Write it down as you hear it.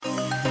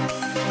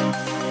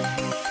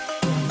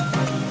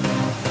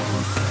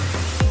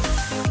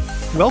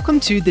Welcome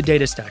to the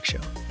Data Stack Show.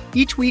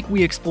 Each week,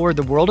 we explore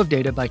the world of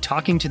data by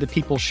talking to the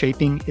people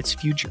shaping its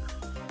future.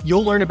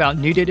 You'll learn about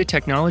new data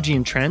technology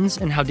and trends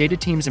and how data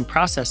teams and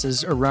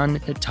processes are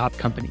run at top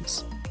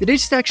companies. The Data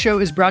Stack Show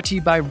is brought to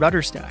you by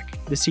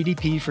RudderStack, the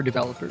CDP for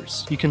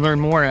developers. You can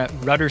learn more at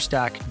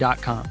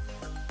rudderstack.com.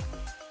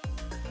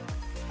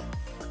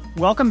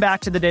 Welcome back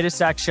to the Data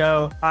Stack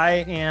Show. I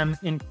am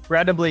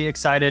incredibly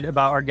excited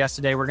about our guest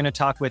today. We're going to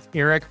talk with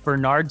Erik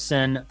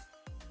Bernhardsson,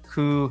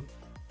 who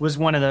was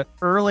one of the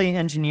early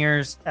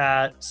engineers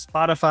at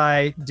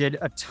Spotify, did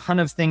a ton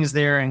of things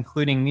there,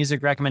 including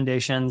music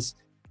recommendations.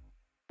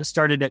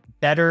 Started at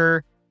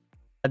Better,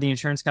 the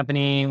insurance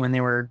company, when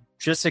they were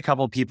just a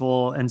couple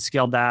people, and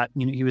scaled that.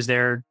 He was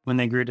there when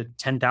they grew to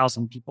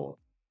 10,000 people.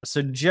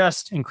 So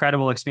just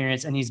incredible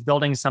experience. And he's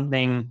building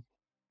something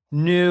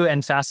new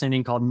and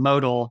fascinating called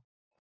Modal.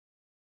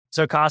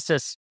 So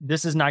Kostas,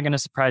 this is not going to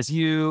surprise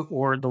you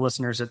or the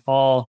listeners at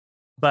all,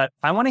 but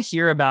I want to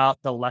hear about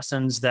the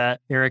lessons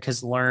that Erik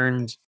has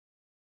learned,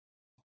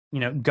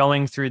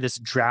 going through this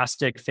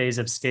drastic phase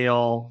of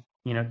scale,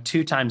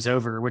 2 times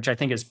over, which I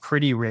think is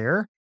pretty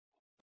rare.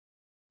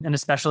 And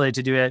especially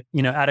to do it,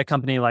 at a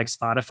company like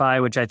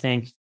Spotify, which I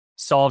think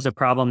solves a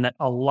problem that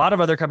a lot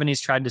of other companies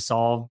tried to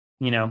solve.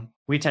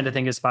 We tend to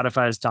think of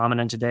Spotify as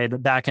dominant today,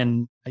 but back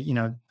in,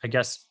 I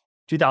guess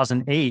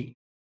 2008,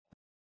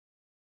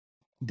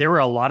 there were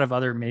a lot of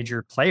other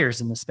major players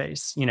in the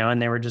space,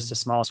 and they were just a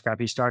small,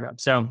 scrappy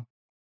startup. So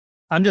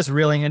I'm just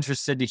really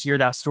interested to hear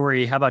that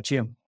story. How about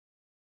you?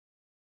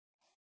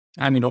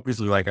 I mean,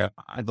 obviously,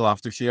 I'd love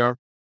to hear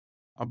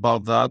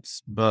about that,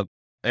 but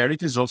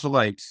Erik is also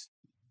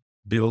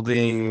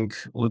building,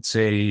 let's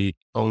say,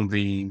 on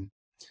the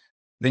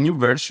new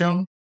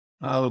version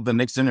of the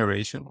next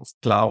generation of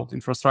cloud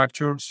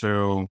infrastructure.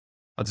 So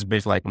that is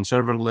based on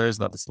serverless,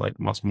 that is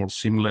much more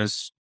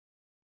seamless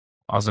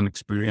as an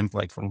experience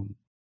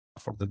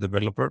for the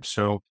developer.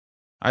 So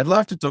I'd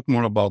love to talk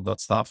more about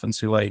that stuff and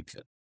see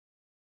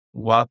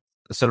what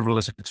a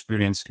serverless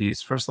experience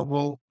is, first of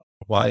all,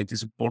 why it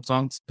is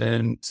important,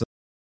 and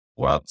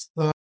what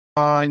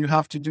you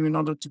have to do in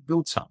order to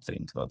build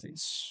something that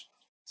is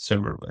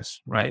serverless,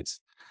 right?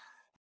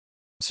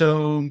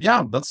 So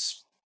yeah,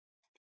 that's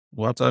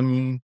what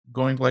I'm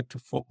going to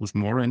focus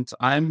more. And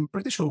I'm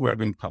pretty sure we're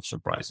going to have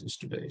surprises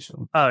today.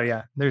 So oh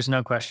yeah, there's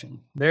no question.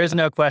 There's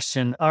no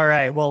question. All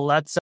right, well,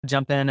 let's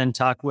jump in and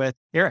talk with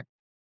Erik.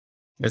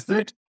 Let's do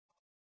it.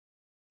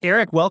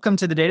 Erik, welcome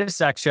to the Data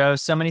Stack Show.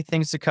 So many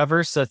things to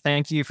cover. So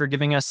thank you for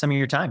giving us some of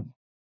your time.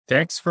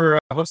 Thanks for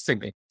hosting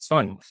me. It's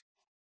fun.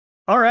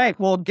 All right.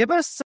 Well, give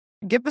us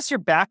your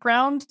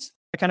background,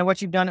 kind of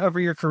what you've done over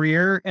your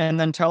career, and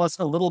then tell us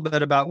a little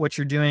bit about what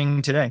you're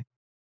doing today.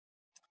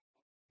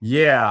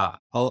 Yeah,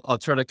 I'll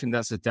try to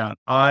condense it down.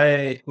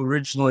 I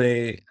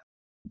originally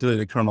did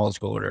the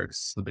chronological order.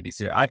 It's a bit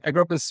easier. I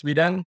grew up in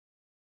Sweden.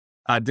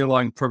 I did a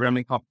lot of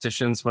programming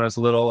competitions when I was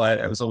little.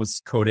 I was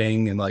always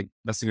coding and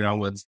messing around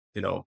with,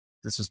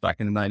 this was back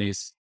in the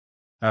 90s,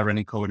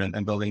 running code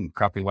and building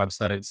crappy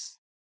websites.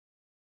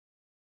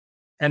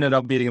 Ended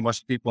up meeting a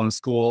bunch of people in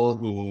school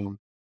who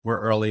were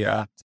early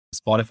at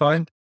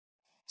Spotify.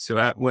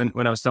 So when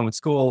I was done with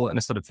school, and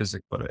I studied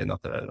physics, but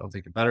not that I don't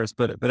think it matters,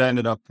 but I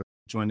ended up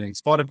joining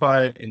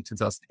Spotify in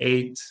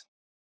 2008.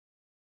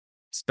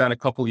 Spent a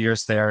couple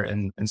years there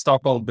in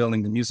Stockholm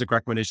building the music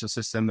recommendation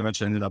system.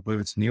 Eventually ended up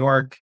moving to New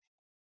York.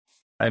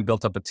 I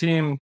built up a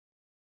team,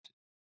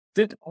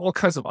 did all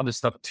kinds of other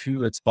stuff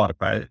too at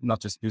Spotify,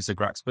 not just music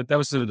racks, but that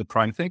was sort of the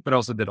prime thing, but I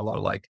also did a lot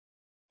of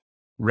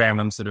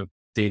random sort of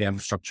data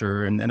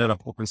infrastructure, and ended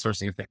up open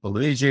sourcing a thing called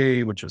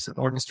AJ, which was an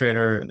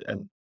orchestrator,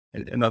 and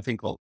another thing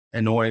called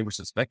Annoy, which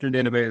is a vector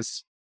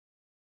database.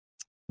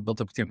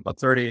 Built up a team of about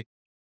 30.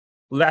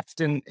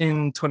 Left in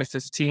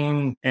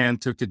 2015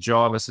 and took a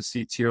job as a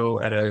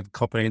CTO at a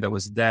company that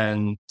was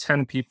then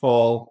 10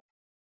 people.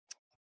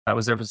 I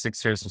was there for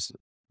 6 years. It was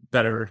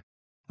Better.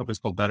 Company's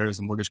called Better, is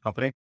a mortgage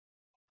company.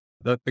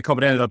 The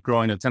company ended up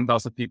growing to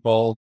 10,000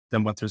 people,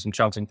 then went through some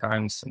challenging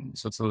times. And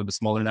so it's a little bit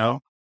smaller now.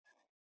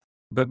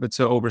 But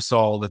so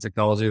oversaw the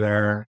technology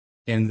there.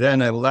 And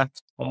then I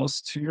left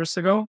almost 2 years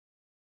ago,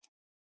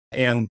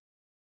 and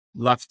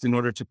left in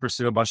order to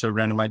pursue a bunch of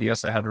random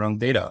ideas I had around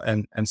data,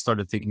 and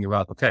started thinking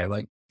about, okay,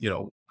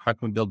 how can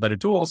we build better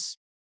tools?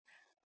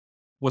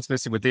 What's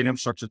missing with data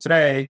infrastructure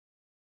today?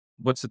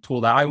 What's the tool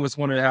that I was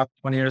wanted to have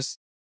 20 years?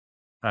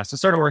 So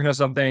started working on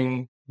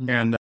something,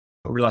 and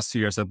over the last 2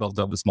 years, I built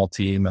up a small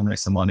team and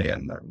raised some money.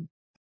 And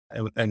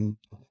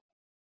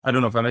I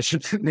don't know if I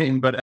should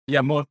name, but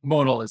yeah,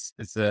 Modal is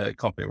a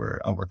company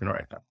where I'm working on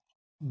right now.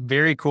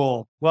 Very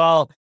cool.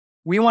 Well,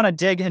 we want to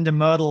dig into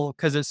Modal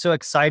because it's so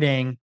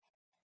exciting.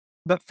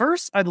 But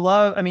first,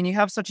 you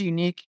have such a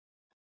unique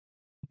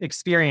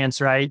experience,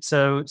 right?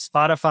 So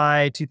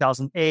Spotify,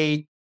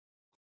 2008,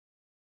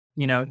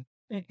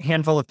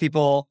 handful of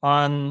people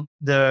on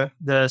the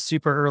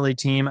super early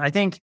team. I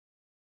think,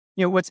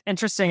 what's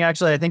interesting,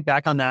 actually, I think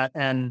back on that,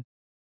 and,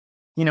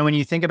 when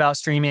you think about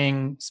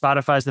streaming,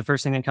 Spotify is the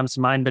first thing that comes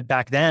to mind. But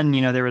back then,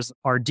 there was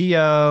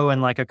RDO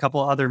and a couple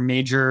other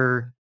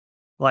major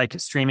like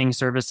streaming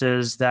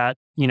services that,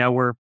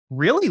 were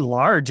really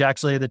large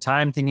actually at the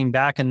time, thinking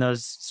back in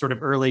those sort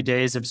of early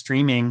days of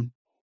streaming,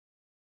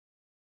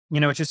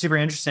 which is super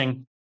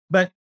interesting.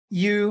 But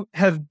you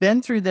have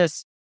been through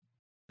this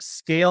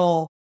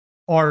scale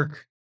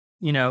arc,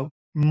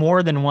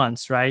 more than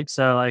once, right?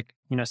 So like,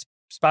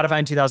 Spotify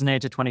in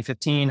 2008 to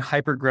 2015,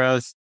 hyper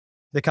growth,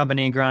 the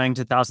company growing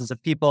to thousands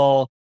of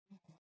people,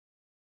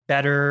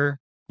 better,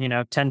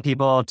 10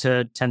 people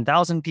to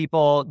 10,000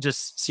 people,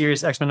 just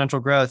serious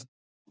exponential growth.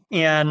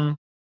 And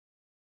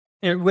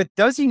with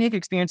those unique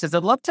experiences,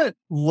 I'd love to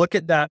look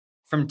at that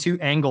from two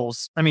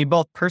angles. I mean,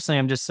 both personally,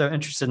 I'm just so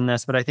interested in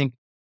this, but I think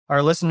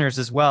our listeners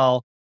as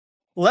well.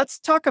 Let's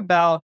talk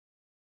about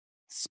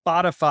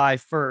Spotify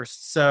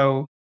first.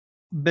 So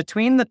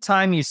between the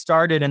time you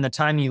started and the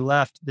time you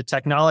left, the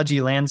technology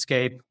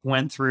landscape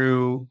went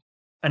through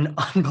an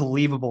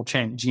unbelievable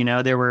change.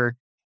 There were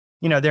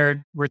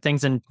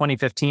things in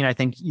 2015, I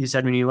think you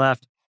said when you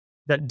left,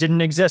 that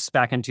didn't exist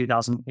back in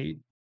 2008.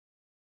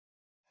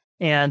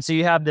 And so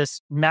you have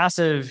this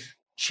massive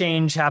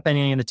change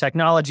happening in the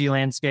technology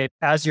landscape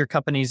as your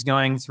company's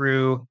going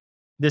through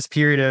this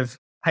period of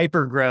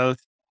hyper growth.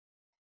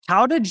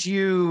 How did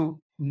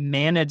you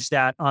manage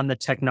that on the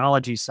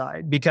technology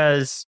side?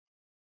 Because,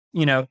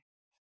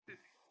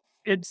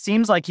 it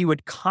seems like you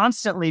would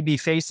constantly be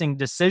facing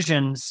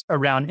decisions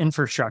around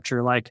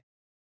infrastructure, like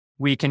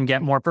we can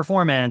get more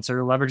performance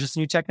or leverage this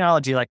new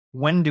technology. Like,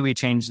 when do we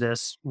change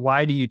this?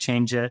 Why do you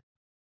change it?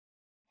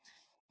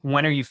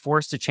 When are you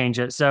forced to change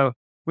it? So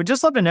we'd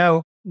just love to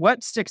know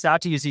what sticks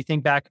out to you as you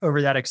think back over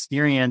that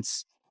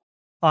experience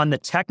on the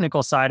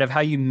technical side of how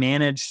you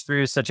managed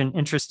through such an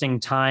interesting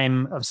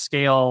time of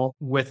scale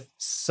with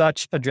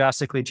such a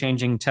drastically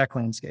changing tech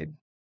landscape.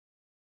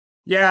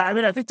 Yeah, I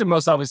mean, I think the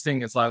most obvious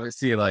thing is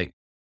obviously like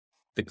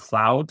the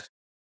cloud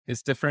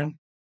is different,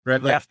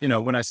 right? Like,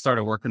 when I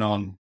started working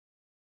on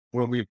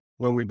when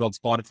we built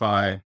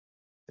Spotify,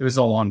 it was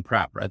all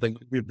on-prem, right? Like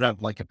we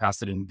have like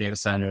capacity in the data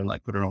center and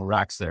like put our own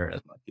racks there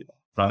and like,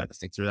 trying to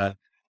think through that.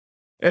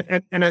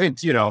 And I think,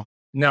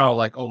 now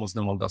like almost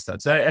no one does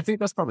that. So I think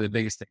that's probably the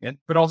biggest thing.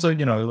 But also,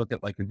 you look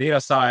at like the data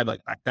side,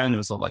 like back then it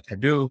was all like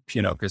Hadoop,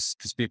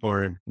 because people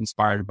were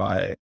inspired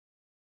by,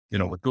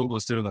 what Google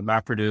was doing with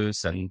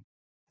MapReduce, and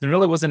there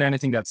really wasn't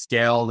anything that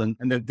scaled, and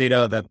the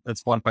data that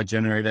Spotify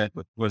generated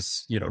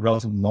was,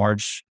 relatively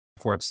large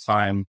for its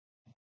time.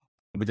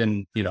 We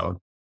didn't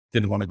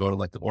want to go to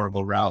like the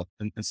Oracle route.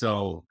 And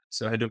so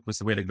Hadoop was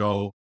the way to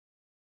go.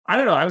 I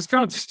don't know. I was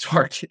kind of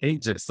dark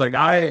ages. Like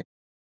I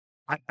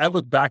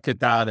look back at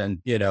that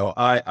and,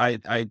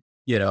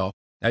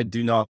 I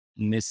do not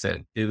miss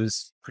it. It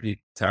was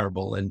pretty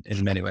terrible in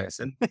many ways.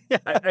 And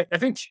I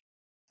think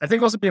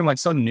also being like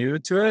so new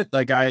to it,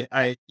 like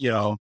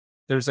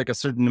there's like a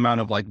certain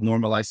amount of like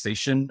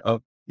normalization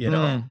of,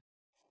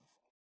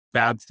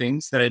 bad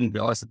things that I didn't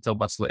realize until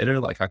much later,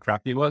 like how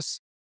crappy it was.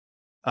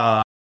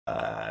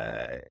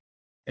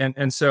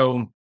 And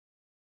so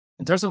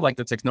in terms of like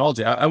the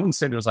technology, I wouldn't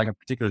say there was like a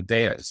particular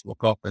day I just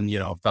woke up and,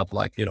 felt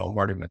like,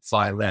 Marty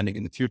McFly landing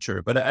in the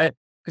future, but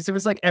because it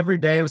was like every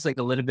day it was like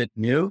a little bit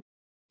new.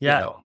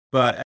 Yeah.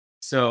 But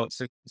so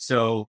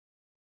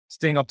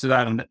staying up to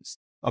that and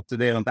up to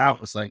date on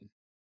that was like,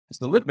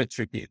 it's a little bit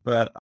tricky,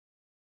 but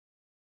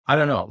I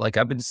don't know. Like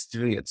I've been just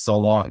doing it so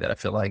long that I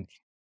feel like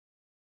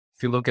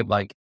if you look at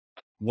like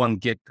one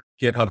GitHub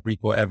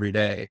repo every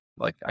day,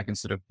 like I can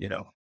sort of,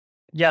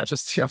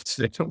 just see up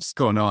to date what's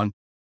going on.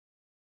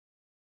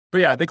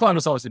 But yeah, the cloud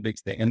is always a big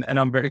thing. And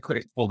I'm very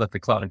grateful that the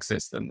cloud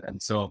exists.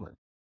 And so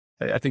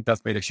I think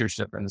that's made a huge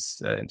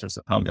difference in terms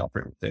of how we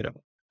operate with data.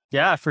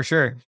 Yeah, for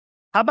sure.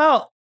 How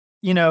about,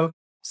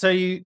 so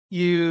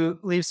you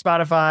leave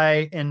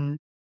Spotify in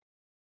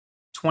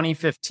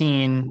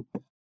 2015.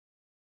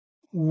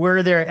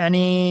 Were there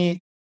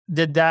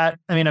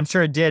I'm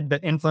sure it did,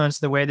 but influence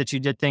the way that you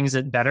did things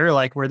at Better?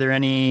 Like, were there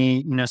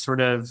any, sort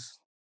of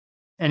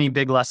any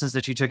big lessons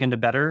that you took into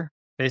Better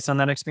based on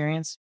that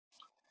experience?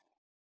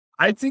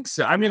 I think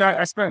so. I mean,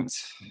 I spent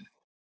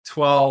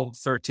 12,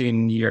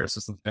 13 years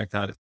or something like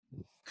that at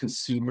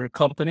consumer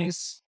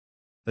companies,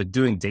 like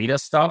doing data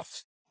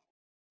stuff.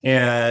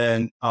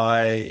 And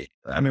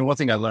one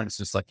thing I learned is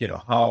just like,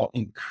 how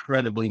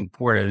incredibly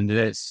important it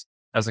is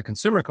as a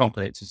consumer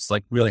company to just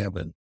like really have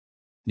a,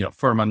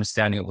 firm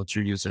understanding of what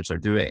your users are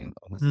doing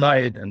on the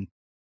site and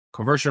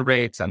conversion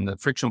rates and the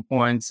friction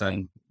points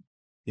and,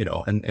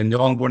 and the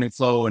onboarding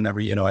flow and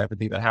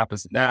everything that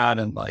happens in that.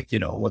 And like,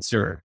 what's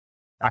your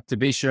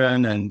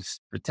activation and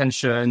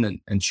retention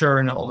and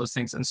churn and all those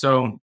things. And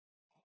so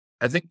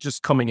I think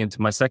just coming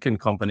into my second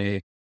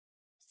company,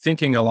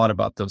 thinking a lot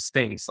about those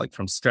things, like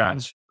from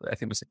scratch, I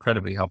think was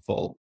incredibly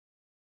helpful.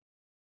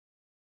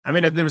 I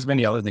mean, there was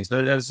many other things,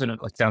 but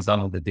it like sounds down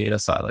on the data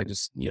side, like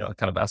just,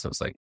 kind of ask, I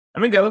was like, I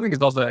mean, the other thing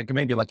is also like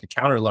maybe like a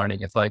counter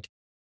learning. It's like,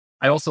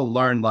 I also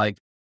learned like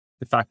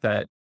the fact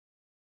that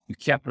you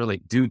can't really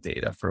do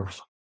data for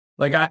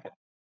like,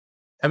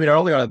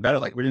 early on Better,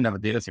 like we didn't have a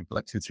data team for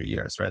like 2-3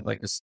 years, right?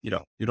 Like just, you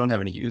don't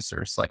have any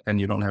users, like, and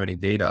you don't have any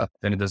data,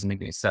 then it doesn't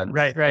make any sense.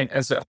 Right.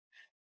 And so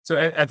So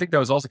I think that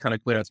was also kind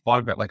of clear at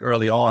Spotify, like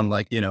early on,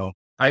 like,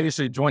 I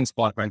usually joined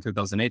Spotify in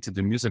 2008 to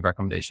do music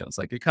recommendations.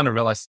 Like, we kind of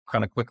realized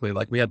kind of quickly,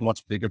 like, we had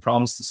much bigger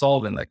problems to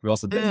solve, and like we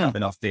also didn't have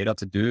enough data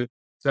to do.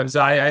 So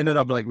I ended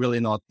up like really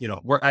not,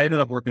 I ended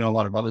up working on a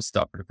lot of other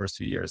stuff for the first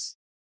few years.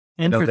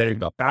 And then later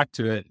got back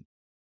to it.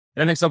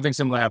 And I think something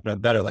similar happened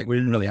at Better. Like, we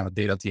didn't really have a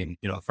data team,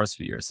 the first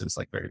few years. It was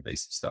like very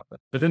basic stuff.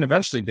 But then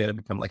eventually data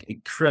became like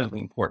incredibly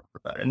important for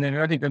Better. And then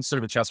I think that's sort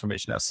of a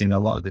transformation I've seen in a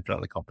lot of different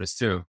other companies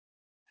too,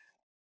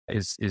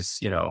 is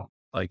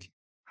like,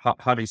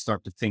 how do you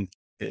start to think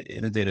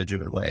in a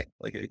data-driven way?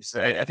 Like,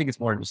 I think it's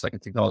more just like a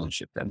technology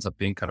shift that ends up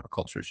being kind of a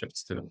culture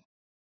shift too.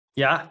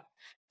 Yeah.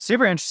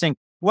 Super interesting.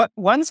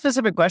 One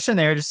specific question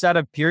there, just out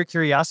of pure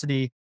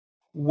curiosity,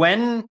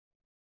 when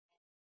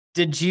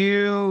did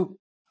you,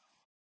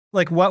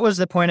 like, what was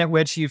the point at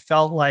which you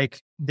felt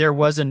like there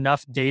was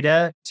enough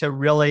data to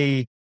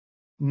really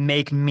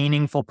make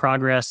meaningful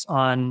progress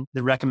on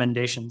the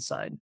recommendation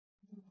side?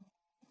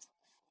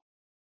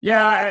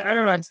 Yeah, I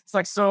don't know. It's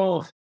like,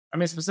 so, I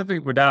mean, specifically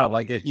without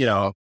like it,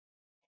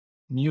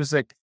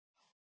 music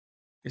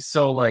is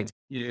so like,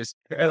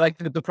 like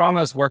the problem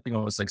I was working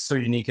on was like so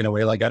unique in a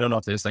way. Like, I don't know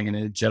if there's like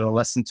a general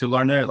lesson to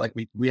learn there. Like,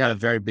 we had a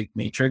very big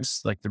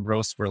matrix, like the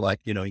rows were like,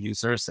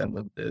 users,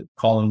 and the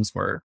columns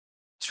were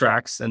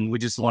tracks, and we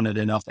just wanted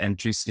enough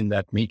entries in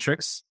that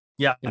matrix.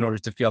 Yeah. In order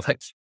to feel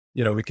like,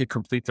 we could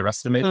complete the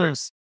rest of the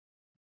matrix.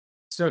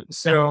 So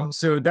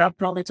that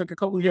probably took a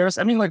couple of years.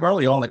 I mean, like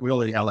early on, like we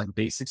already had like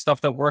basic stuff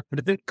that worked, but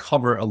it didn't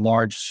cover a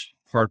large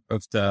part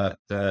of the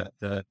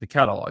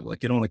catalog.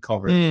 Like, it only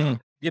covered,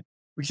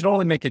 we should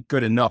only make it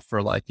good enough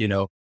for like,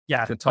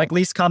 like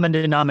least common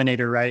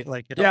denominator, right?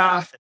 Like,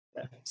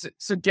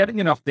 So getting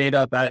enough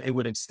data that it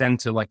would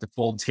extend to like the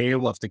full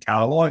tail of the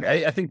catalog,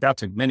 I think that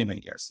took many,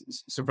 many years.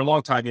 So for a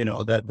long time,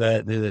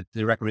 that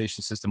the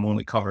recommendation system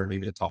only covered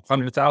maybe the top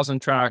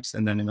 100,000 tracks,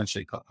 and then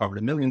eventually covered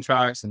 1 million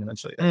tracks, and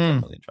eventually 1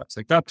 million tracks.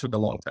 Like, that took a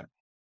long time.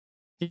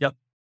 Yep.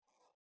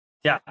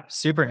 Yeah.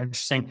 Super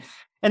interesting.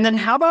 And then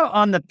how about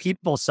on the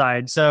people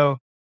side? So,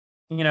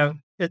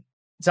 it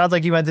sounds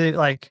like you went to,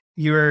 like,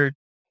 you were,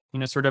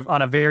 sort of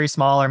on a very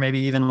small, or maybe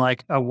even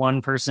like a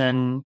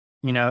 1-person,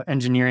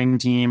 engineering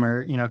team,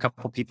 or, a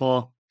couple of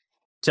people,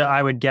 to,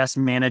 I would guess,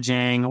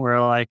 managing or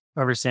like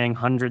overseeing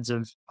hundreds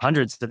of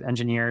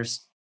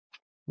engineers.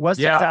 What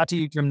stood out to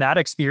you from that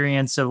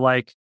experience of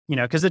like,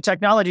 because the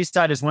technology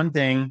side is one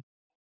thing,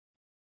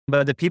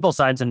 but the people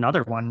side's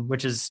another one,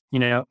 which is,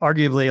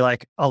 arguably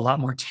like a lot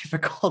more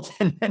difficult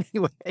in many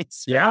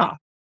ways. Yeah.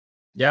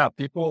 Yeah.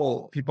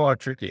 People are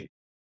tricky.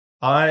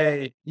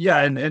 And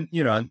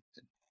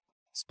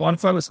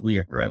Spotify was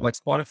weird, right? Like,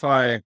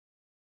 Spotify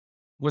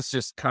was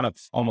just kind of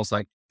almost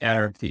like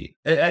anarchy.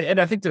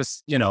 And I think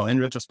this, in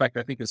retrospect,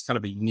 I think it's kind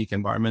of a unique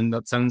environment in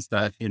that sense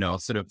that,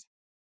 sort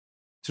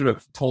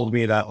of told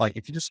me that, like,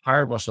 if you just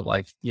hire a bunch of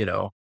like,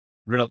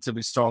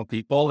 relatively strong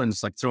people and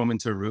just like throw them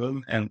into a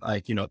room and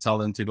like, tell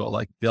them to go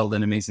like build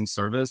an amazing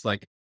service,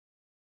 like,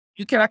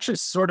 you can actually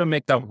sort of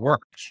make that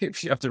work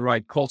if you have the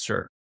right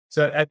culture.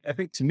 So I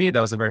think to me, that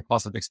was a very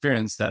positive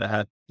experience that I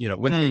had,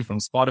 with me from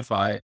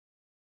Spotify.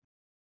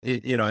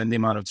 And the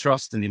amount of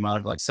trust and the amount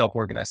of like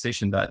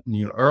self-organization that,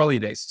 early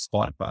days of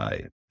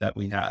Spotify that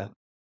we had,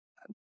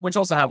 which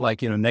also had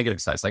like,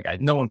 negative sides. Like,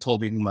 no one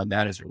told me who my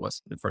manager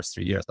was the first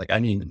 3 years. Like, I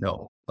didn't even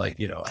know, like,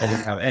 I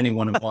didn't have any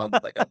one-on-one,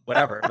 like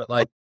whatever, but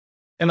like,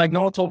 and like,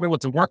 no one told me what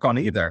to work on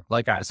either.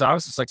 Like, so I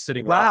was just like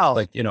sitting around,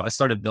 like, I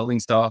started building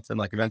stuff, and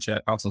like, eventually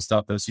I found some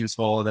stuff that was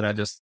useful. And then I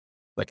just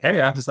like,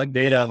 hey, I have this like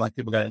data, and like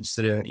people got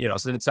interested in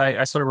it, so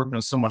I started working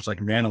on so much like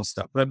random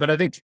stuff, but I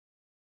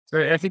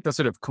think the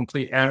sort of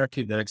complete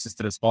anarchy that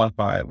existed at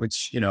Spotify,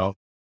 which,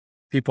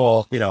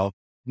 people,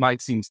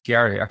 might seem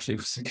scary, actually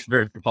was a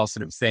very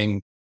positive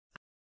thing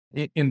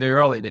in the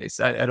early days.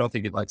 I don't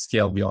think it like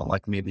scaled beyond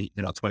like maybe,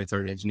 20,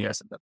 30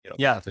 engineers. And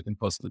then, to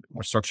impose a little bit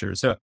more structure.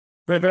 So,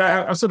 but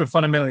I'm sort of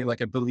fundamentally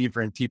like a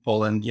believer in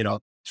people and,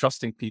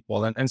 trusting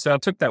people. And so I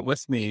took that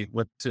with me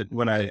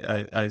when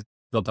I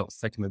built up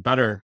Second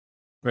Better,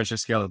 which I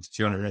scaled it to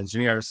 200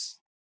 engineers,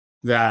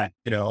 that,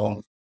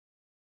 sort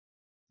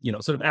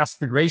of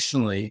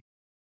aspirationally,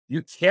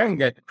 you can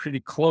get pretty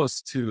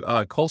close to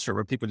a culture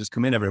where people just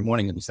come in every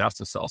morning and just ask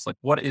themselves, like,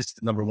 what is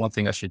the number one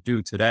thing I should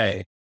do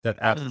today that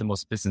adds the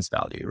most business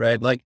value,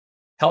 right? Like,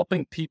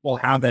 helping people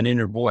have that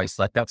inner voice,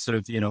 like that sort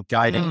of,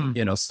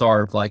 guiding,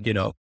 star of like,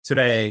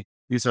 today,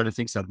 these are the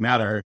things that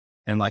matter.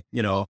 And like,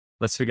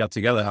 let's figure out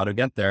together how to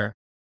get there.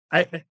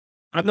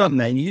 I'm not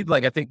naive.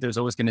 Like, I think there's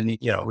always going to need,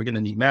 we're going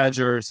to need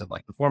managers and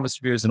like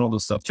performance reviews and all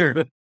those stuff.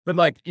 Sure. But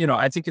like,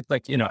 I think it's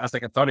like, as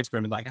like a thought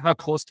experiment, like, how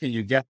close can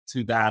you get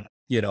to that,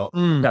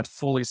 that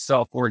fully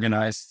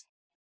self-organized,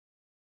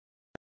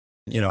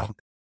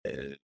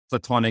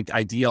 platonic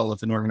ideal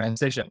of an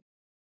organization?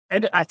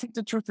 And I think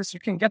the truth is you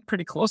can get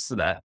pretty close to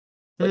that.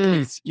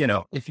 Like,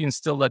 if you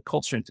instill that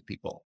culture into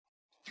people.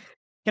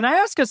 Can I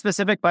ask a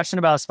specific question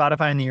about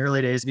Spotify in the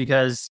early days?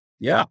 Because,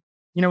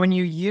 when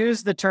you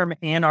use the term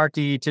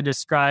anarchy to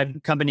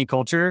describe company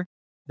culture,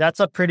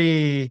 that's a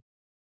pretty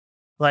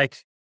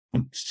like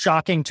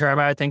shocking term,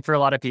 I think, for a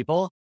lot of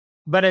people.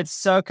 but it's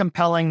so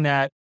compelling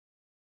that,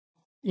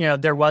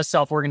 there was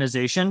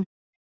self-organization.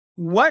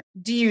 What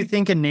do you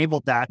think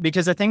enabled that?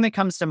 Because the thing that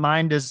comes to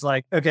mind is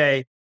like,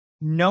 okay,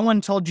 no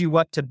one told you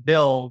what to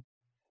build,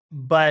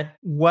 but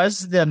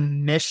was the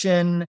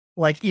mission,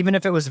 like, even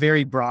if it was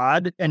very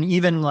broad and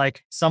even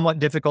like somewhat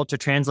difficult to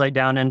translate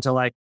down into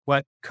like,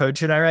 what code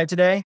should I write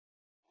today?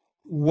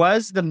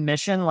 Was the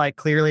mission like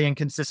clearly and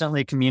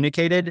consistently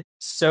communicated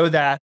so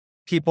that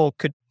people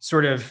could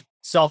sort of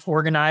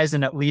self-organize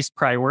and at least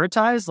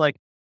prioritize? Like,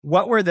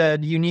 what were the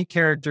unique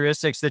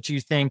characteristics that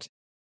you think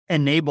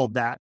enabled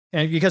that?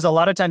 And because a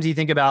lot of times you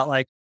think about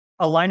like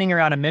aligning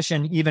around a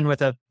mission, even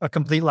with a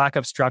complete lack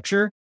of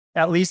structure,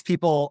 at least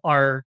people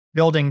are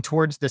building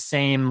towards the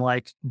same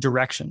like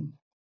direction.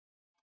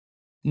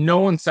 No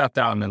one sat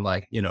down and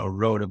like,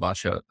 wrote a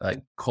bunch of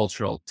like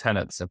cultural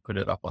tenets and put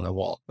it up on the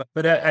wall.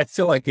 But I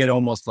feel like it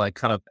almost like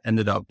kind of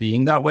ended up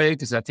being that way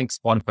because I think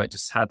Spotify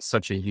just had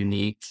such a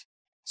unique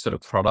sort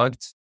of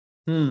product.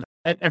 And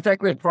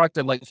frankly, a product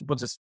that like people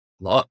just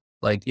love,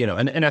 like,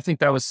 and I think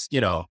that was,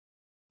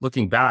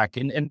 looking back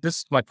and this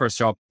is my first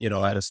job,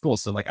 at a school.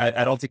 So like,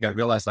 I don't think I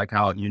realized like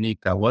how unique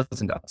that was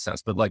in that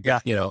sense, but like,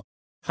 how,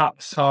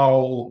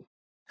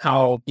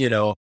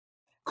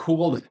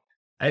 cool.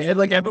 And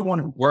like everyone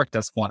who worked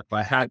at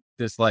Spotify had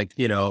this like,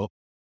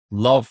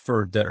 love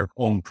for their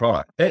own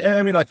product.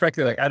 I mean, like,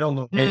 frankly, like I don't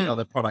know any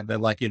other product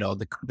that like,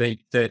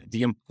 the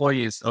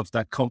employees of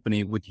that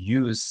company would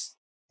use,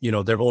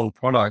 their own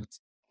product.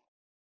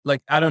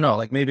 Like, I don't know,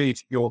 like maybe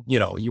if you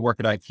work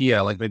at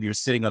IKEA, like maybe you're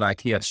sitting on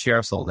IKEA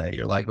chairs all day.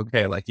 You're like,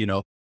 okay, like,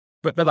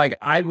 but like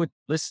I would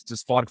listen to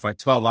Spotify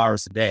 12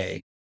 hours a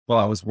day while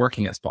I was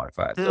working at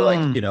Spotify. So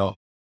like,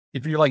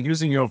 if you're like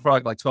using your own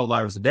product like 12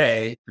 hours a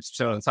day,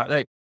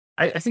 like,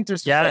 I think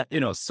there's,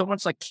 so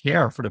much like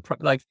care for the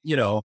product, like,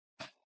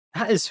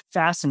 That is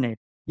fascinating.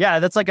 Yeah.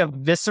 That's like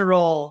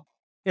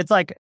it's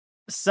like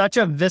such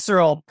a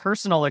visceral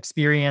personal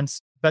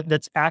experience, but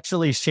that's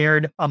actually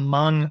shared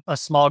among a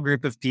small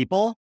group of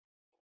people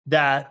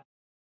that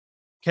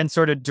can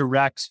sort of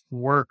direct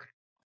work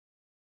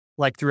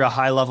like through a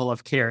high level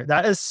of care.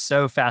 That is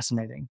so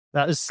fascinating.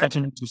 That is such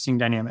an interesting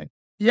dynamic.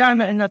 Yeah.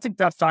 And I think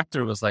that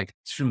factor was like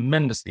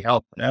tremendously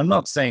helpful. And I'm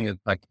not saying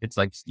it's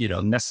like,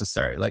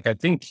 necessary. Like, I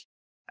think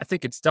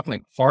it's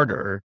definitely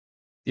harder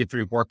if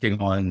you're working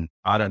on,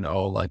 I don't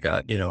know, like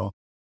a,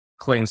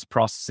 claims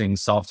processing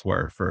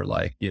software for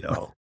like,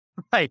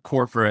 Right.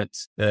 corporate,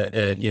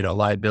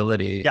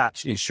 liability Yeah.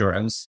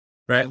 insurance,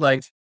 right?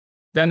 Like,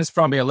 then it's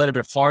probably a little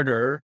bit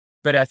harder,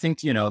 but I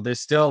think, there's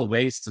still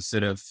ways to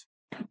sort of,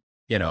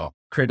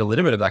 create a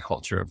little bit of that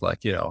culture of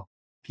like,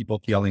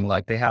 people feeling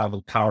like they have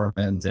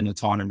empowerment and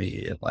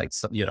autonomy and like,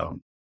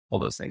 all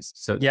those things.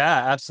 So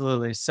yeah,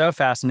 absolutely. So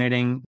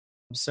fascinating.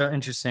 So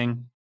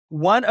interesting.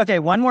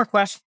 One more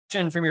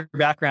question from your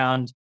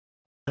background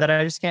that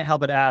I just can't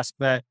help but ask,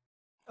 but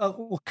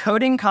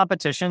coding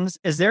competitions,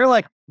 is there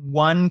like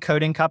one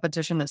coding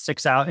competition that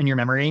sticks out in your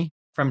memory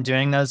from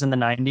doing those in the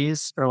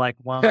 90s or like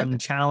one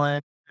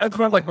challenge? It's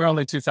more like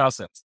early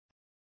 2000s.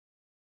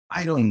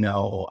 I don't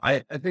know.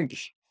 I think,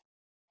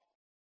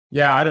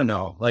 I don't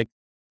know. Like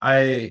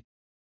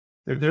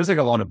there's like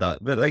a lot of that,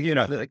 but like,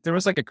 like there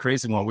was like a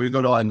crazy one. We would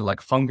go to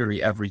like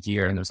Hungary every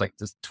year and there's like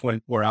this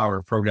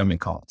 24-hour programming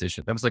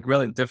competition. That was like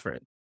really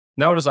different.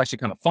 Now it was actually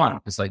kind of fun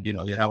because like, you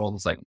have all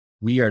this like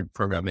weird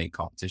programming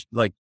competition,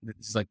 like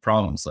it's like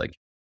problems, like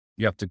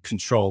you have to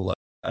control, like,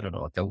 I don't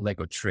know, like a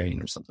Lego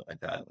train or something like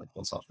that. Like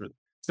so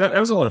that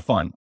was a lot of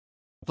fun.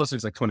 Plus,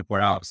 it's like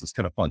 24 hours. It's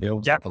kind of fun.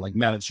 You have to like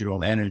manage your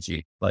own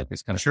energy. Like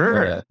it's kind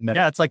of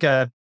it's like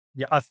a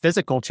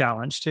physical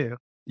challenge too.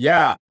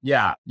 Yeah.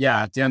 At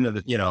the end of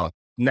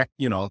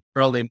the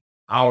early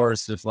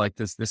hours of like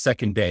the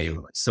second day, we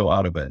were like so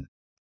out of it.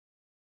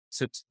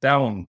 So that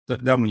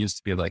one used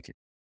to be like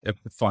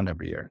fun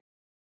every year.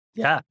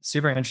 Yeah,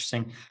 super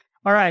interesting.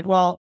 All right,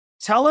 well,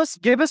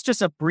 give us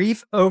just a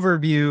brief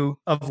overview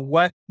of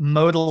what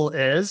Modal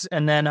is.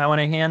 And then I want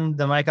to hand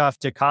the mic off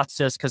to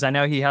Kostas because I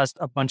know he has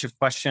a bunch of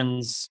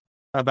questions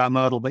about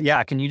Modal. But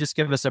yeah, can you just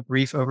give us a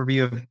brief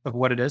overview of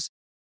what it is?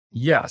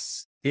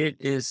 Yes, it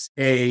is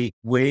a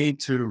way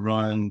to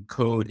run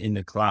code in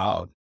the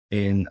cloud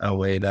in a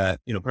way that,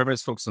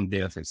 everybody's focused on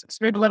data things.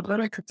 Let me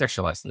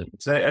contextualize it.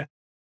 So I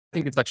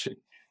think it's actually,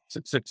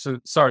 so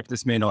sorry if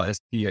this may not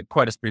be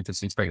quite as brief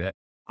as you expected.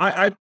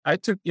 I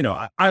took,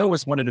 I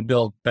always wanted to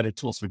build better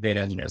tools for data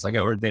engineers, like,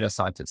 or data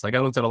scientists. Like I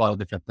looked at a lot of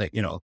different, like,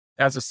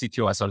 as a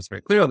CTO, I saw this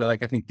very clearly.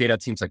 Like, I think data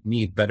teams like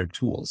need better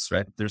tools,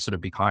 right? They're sort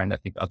of behind, I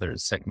think, other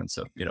segments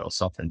of,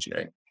 software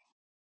engineering.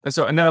 And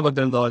then I looked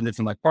at a lot of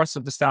different like parts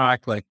of the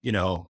stack, like,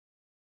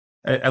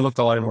 I looked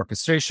at a lot of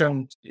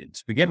orchestration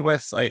to begin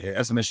with.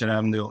 As I mentioned,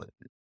 I'm the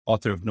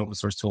author of an open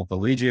source tool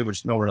called Luigi,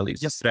 which no one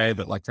released yesterday,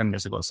 but like 10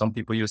 years ago, some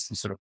people used to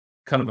sort of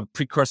kind of a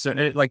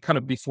precursor, like kind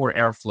of before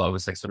Airflow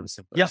was like sort of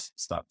simple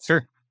stuff.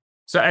 Sure.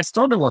 So I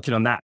started working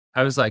on that.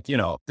 I was like,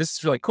 this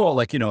is really cool.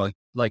 Like,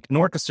 like an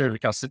orchestrator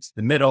kind of sits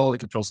in the middle. It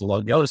controls a lot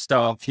of the other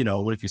stuff.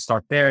 What if you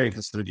start there? You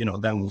can sort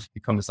of, then will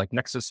become this like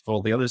nexus for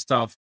all the other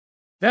stuff.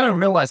 Then I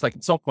realized like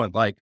at some point,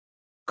 like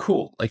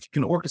cool. Like you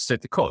can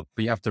orchestrate the code,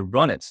 but you have to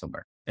run it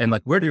somewhere. And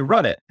like, where do you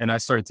run it? And I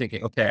started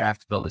thinking, okay, I have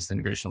to build this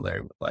integration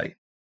layer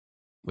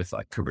with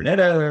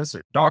Kubernetes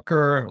or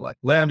Docker or like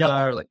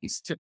Lambda or like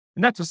these two.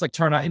 And that just like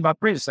turned out in my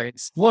brain, just like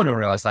exploded and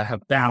realized how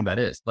damn that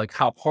is, like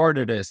how hard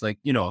it is. Like,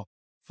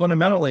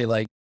 fundamentally,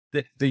 like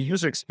the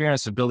user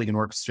experience of building an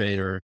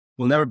orchestrator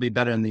will never be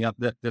better than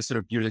the sort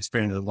of user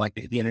experience of like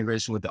the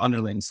integration with the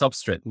underlying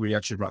substrate where you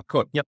actually run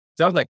code. Yep.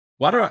 So I was like,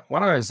 why don't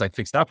I just like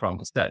fix that problem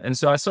instead? And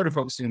so I started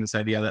focusing on this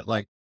idea that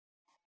like,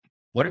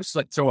 what if just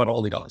like throw out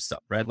all the other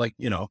stuff, right? Like,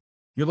 you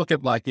look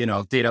at like,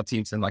 data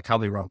teams and like how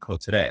they run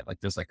code today. Like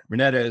there's like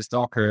Kubernetes,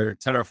 Docker,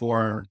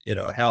 Terraform,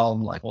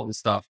 Helm, like all this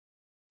stuff,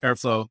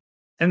 Airflow.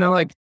 And then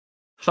like,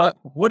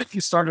 what if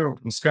you started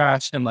from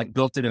scratch and like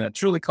built it in a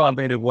truly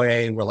cloud-native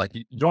way where like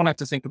you don't have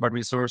to think about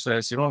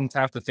resources, you don't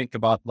have to think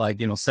about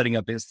like, setting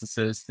up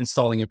instances,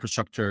 installing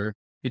infrastructure.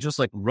 It just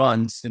like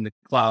runs in the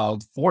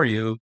cloud for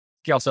you,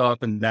 scales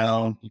up and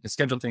down. You can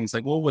schedule things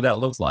like, what would that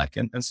look like?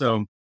 And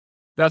so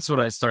that's what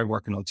I started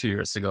working on 2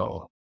 years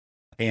ago.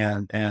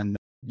 And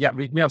yeah,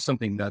 we have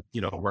something that,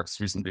 works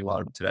reasonably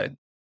well today.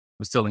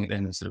 We're still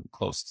in a sort of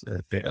close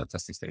beta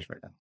testing stage right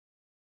now.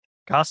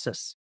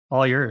 Costas,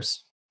 all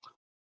yours.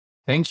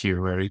 Thank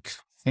you, Erik.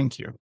 Thank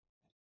you.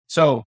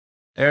 So,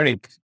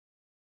 Erik,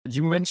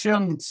 you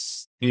mentioned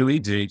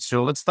Luigi.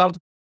 So let's start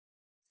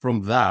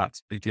from that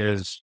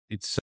because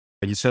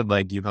you said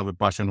like you have a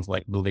passion of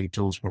like building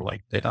tools for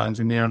like data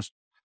engineers,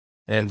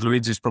 and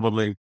Luigi is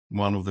probably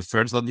one of the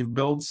first that you've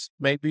built,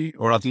 maybe,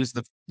 or at least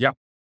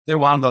the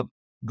one that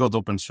got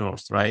open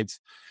source, right?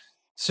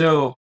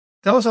 So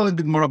tell us a little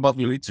bit more about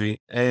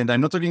Luigi. And I'm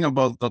not talking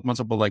about that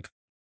much about like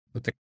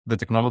the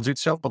technology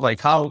itself, but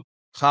like how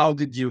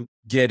did you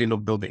get into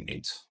building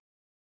it?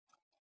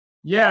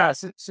 Yeah,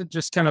 so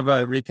just kind of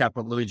a recap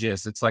what Luigi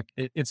is. It's like,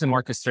 it's an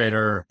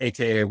orchestrator,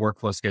 AKA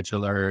workflow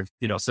scheduler,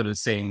 sort of the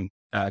same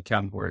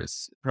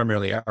categories,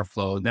 primarily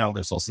Airflow. Now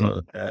there's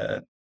also,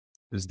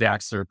 there's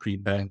Daxter,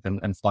 Prevent,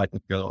 and Flight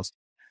materials.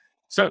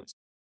 So,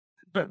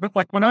 but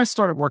like when I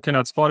started working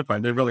at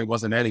Spotify, there really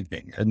wasn't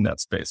anything in that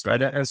space,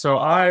 right? And so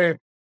I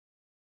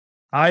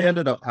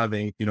ended up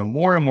having,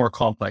 more and more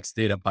complex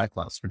data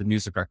pipelines for the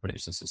music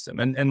recommendation system.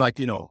 And like,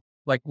 in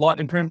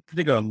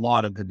particular, a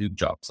lot of Hadoop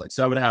jobs. Like,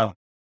 so I would have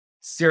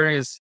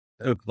series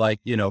of like,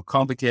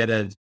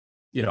 complicated,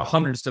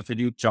 hundreds of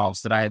Hadoop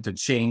jobs that I had to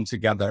chain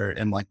together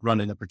and like run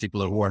in a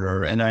particular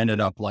order. And I ended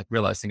up like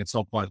realizing at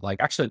some point,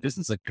 like, actually, this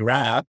is a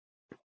graph,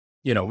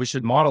 we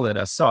should model it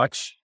as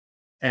such.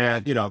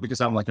 And,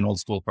 because I'm like an old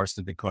school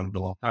person, been coding for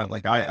a long time,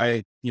 like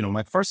I,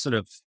 my first sort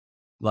of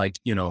like,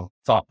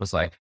 thought was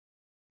like,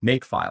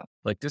 Makefile.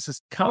 Like this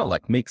is kind of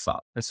like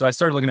Makefile. And so I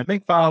started looking at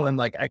Makefile and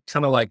like, I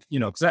kind of like,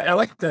 because I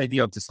like the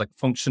idea of this like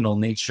functional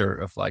nature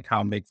of like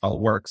how Makefile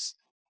works.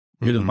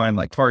 You define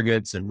like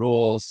targets and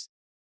rules.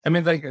 I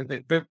mean, like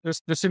the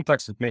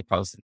syntax of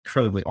Makefile is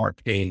incredibly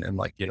arcane and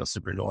like,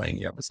 super annoying.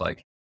 You have this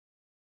like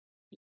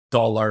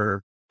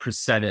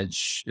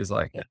 $% is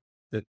like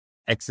the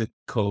exit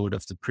code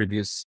of the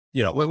previous,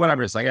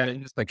 whatever. It's like,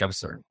 it's just like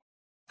absurd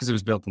because it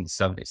was built in the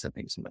 70s, I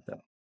think, something like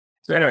that.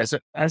 So anyway, so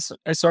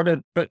I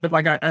started, but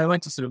like I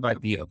like to sort of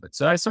idea of it.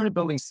 So I started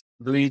building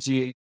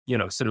Luigi,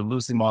 sort of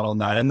loosely modeled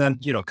that, and then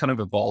kind of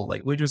evolved.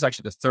 Like Luigi was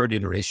actually the third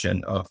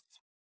iteration of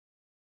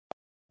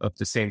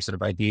the same sort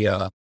of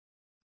idea,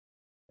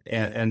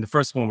 and the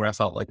first one where I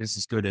felt like this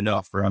is good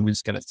enough, where I'm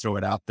just going to throw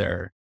it out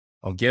there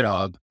on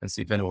GitHub and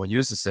see if anyone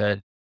uses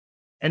it.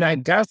 And I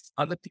guess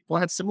other people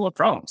had similar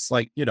problems.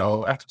 Like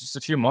after just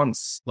a few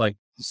months, like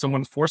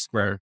someone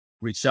Foursquare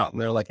reached out and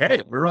they're like,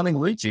 "Hey, we're running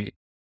Luigi.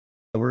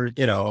 We're,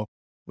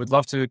 would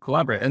love to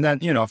collaborate." And then,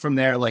 from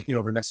there, like,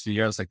 over the next few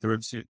years, like there were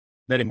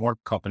many more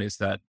companies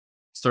that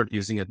started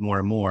using it more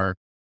and more.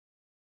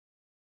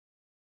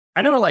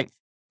 I never like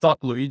thought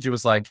Luigi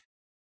was like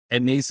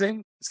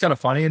amazing. It's kind of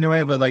funny in a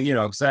way, but like,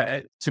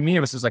 to me, it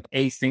was just like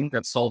a thing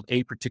that solved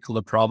a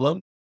particular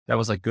problem that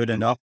was like good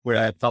enough where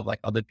I felt like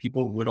other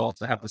people would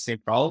also have the same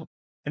problem.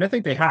 And I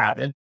think they had.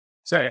 And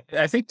so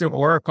I think there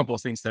were a couple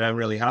of things that I'm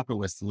really happy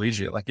with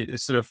Luigi. Like it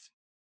sort of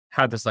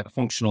had this like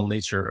functional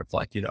nature of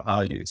like,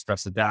 how you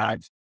express the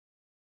DAG.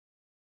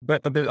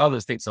 But the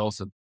other things I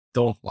also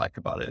don't like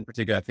about it. In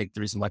particular, I think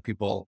the reason why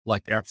people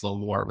like Airflow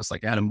more was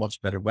like it had a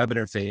much better web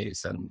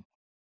interface and a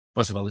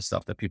bunch of other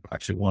stuff that people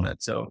actually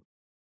wanted. So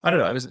I don't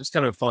know. It was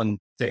kind of a fun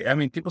thing. I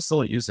mean, people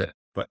still use it,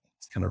 but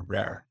it's kind of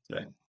rare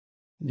today.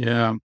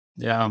 Yeah.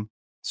 Yeah.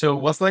 So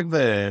what's like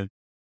the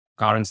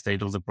current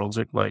state of the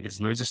project? Like, is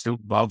Luigi still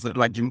above it?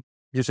 Like you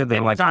said, they're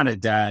like kind of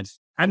dead.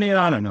 I mean,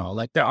 I don't know.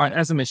 Like there are,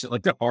 as I mentioned,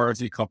 like there are a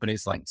few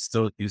companies like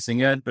still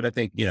using it, but I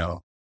think,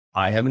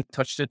 I haven't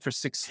touched it for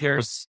 6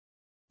 years.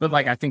 But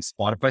like, I think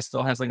Spotify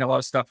still has like a lot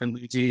of stuff in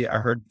Luigi. I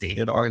heard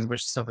Datadog and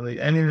much stuff in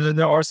Luigi. I mean,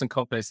 there are some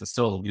companies that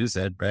still use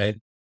it, right?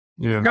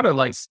 Yeah. Kind of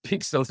like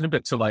speaks a little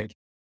bit to like,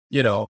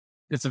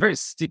 it's a very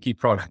sticky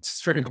product.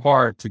 It's very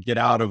hard to get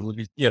out of,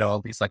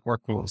 these like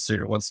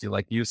workflows once you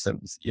like use them,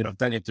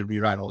 then you have to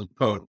rewrite all the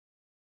code.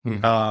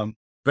 Mm-hmm.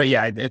 But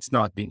yeah, it's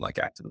not being like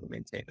actively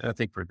maintained. And I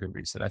think for a good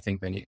reason. I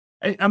think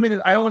I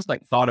mean, I always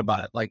like thought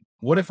about it. Like,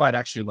 what if I'd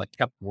actually like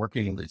kept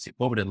working in this?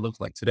 What would it look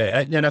like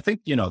today? And I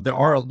think, there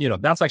are,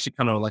 that's actually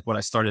kind of like what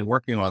I started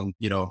working on,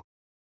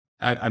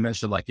 I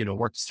mentioned like,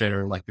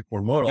 Orchestrator, like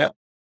before Modal. Yeah.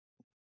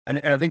 And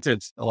I think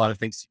there's a lot of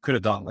things you could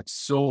have done like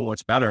so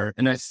much better.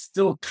 And I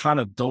still kind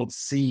of don't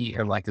see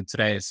in like in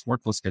today's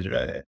workflow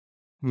schedule.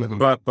 Mm-hmm.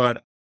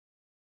 But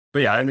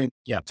yeah, I mean,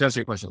 yeah, to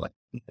answer your question, like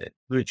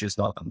really just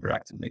not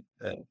underacting me.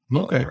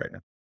 Okay. Right now.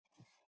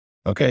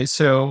 Okay.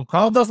 So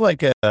how does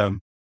like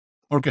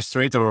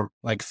Orchestrator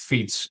like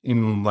fits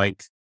in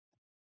like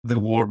the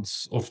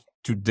words of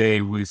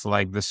today with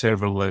like the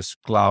serverless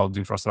cloud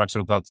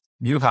infrastructure that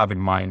you have in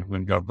mind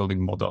when you're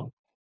building Modal?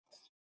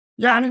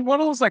 Yeah, I mean,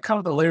 Modal is like kind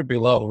of the layer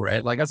below,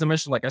 right? Like as I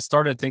mentioned, like I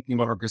started thinking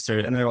about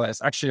Orchestrator and I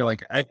realized actually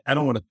like I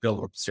don't want to build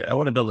Orchestrator. I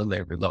want to build a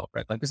layer below,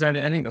 right? Like because I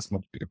think that's a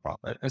much bigger problem.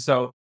 Right? And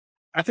so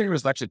I think it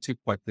was actually two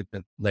quite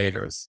different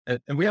layers. And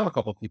we have a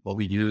couple of people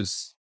we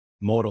use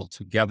Modal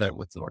together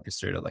with the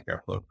Orchestrator, like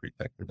our flow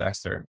prefect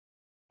Dexter.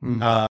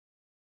 Mm-hmm.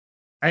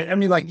 I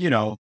mean, like,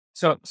 and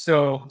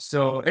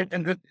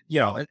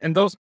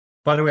those,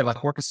 by the way, like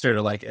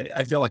Orchestrator, like,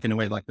 I feel like in a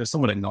way, like there's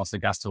somewhat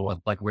agnostic as to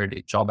what, like where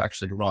the job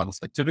actually runs.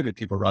 Like typically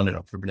people run it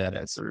on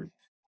Kubernetes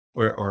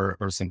or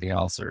something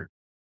else,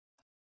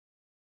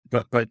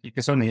 but you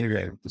can certainly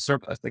integrate with the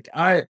serverless. Like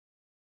I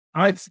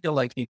feel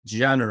like in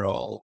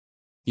general,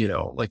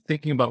 like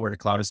thinking about where the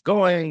cloud is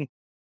going,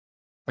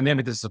 and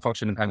maybe this is a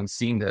function of having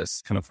seen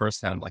this kind of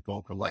firsthand, like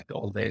going from like the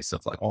old days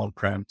of like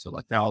on-prem to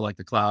like now like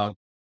the cloud.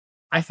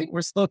 I think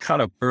we're still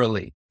kind of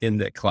early in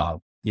the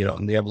cloud,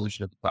 in the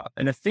evolution of the cloud.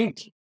 And I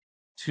think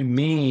to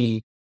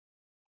me,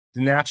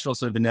 the natural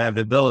sort of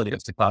inevitability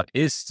of the cloud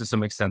is to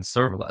some extent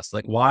serverless.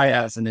 Like why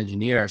as an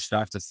engineer should I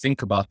have to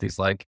think about these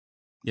like,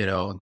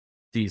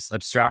 these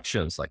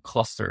abstractions like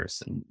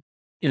clusters and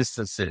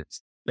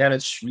instances,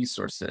 managed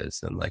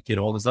resources and like,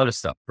 all this other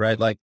stuff, right?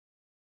 Like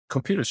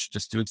computers should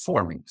just do it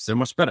for me because they're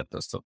much better at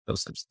those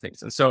types of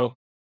things. And so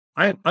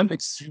I'm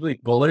extremely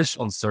bullish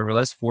on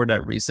serverless for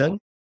that reason.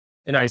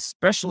 And I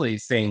especially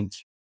think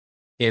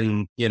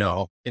in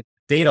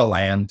data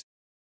land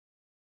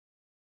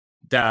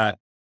that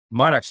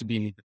might actually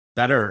be a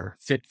better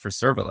fit for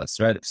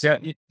serverless, right? So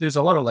yeah, there's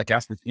a lot of like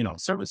aspects,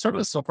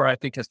 serverless software I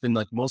think has been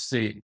like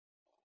mostly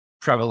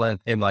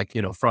prevalent in like,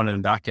 front end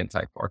and back end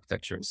type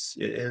architectures.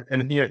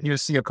 And you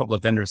see a couple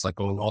of vendors like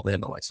going all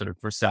in like sort of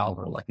Vercel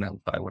or like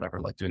Netlify,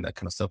 whatever, like doing that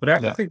kind of stuff. But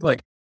I think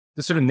like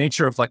the sort of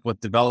nature of like what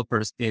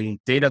developers in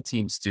data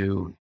teams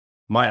do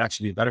might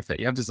actually be a better fit.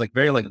 You have this like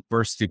very like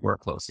bursty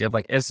workflows. You have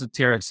like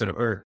esoteric sort of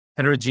or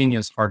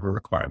heterogeneous hardware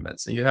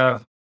requirements. And you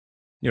have,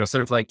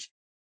 sort of like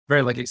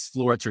very like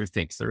exploratory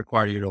things that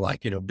require you to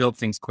like, build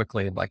things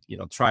quickly and like,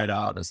 try it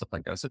out and stuff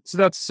like that. So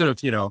that's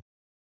sort of,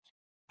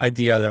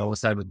 idea that I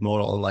always had with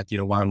Modal and like,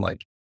 why I'm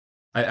like,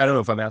 I don't know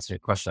if I'm answering your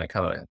question. I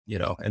kind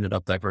of, ended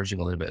up diverging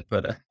a little bit,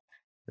 but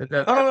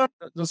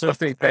those sort of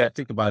things I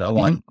think about a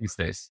lot these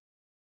days.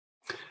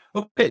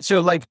 Okay. So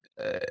like,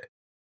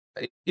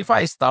 if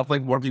I start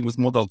like working with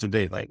Modal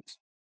today, like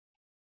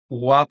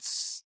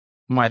what's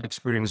my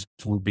experience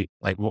will be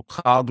like,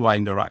 how do I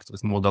interact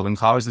with Modal and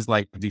how is this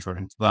like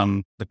different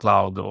than the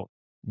cloud or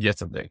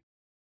yesterday?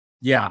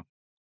 Yeah.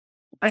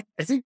 I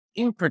think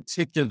in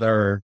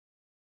particular,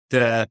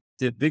 the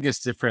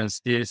biggest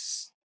difference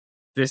is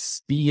the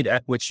speed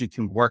at which you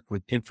can work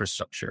with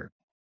infrastructure.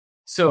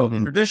 So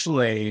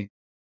traditionally,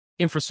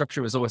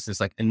 infrastructure was always this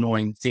like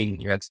annoying thing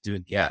you had to do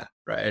in the end,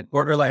 right?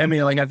 Or like, I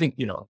mean, like, I think,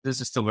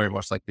 this is still very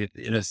much like it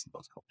is in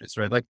most companies,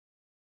 right? Like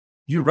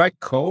you write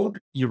code,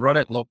 you run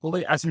it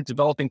locally. As you're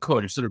developing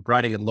code, you're sort of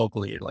writing it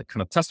locally, you're like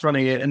kind of test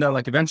running it. And then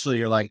like, eventually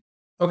you're like,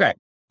 okay,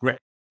 great.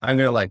 I'm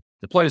going to like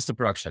deploy this to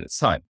production. It's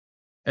time.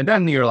 And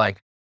then you're like,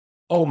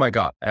 oh my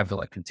God, I have to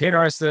like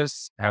containerize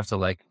this. I have to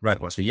like write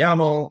what's the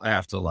YAML. I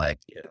have to like,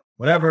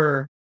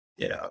 whatever,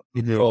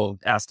 go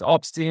ask the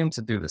ops team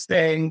to do this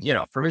thing,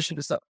 permission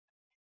to stuff.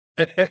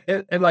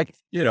 And like,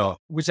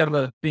 which ended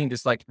up being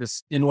just like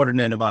this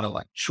inordinate amount of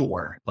like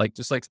chore, like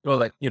just like,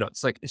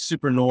 it's like a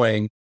super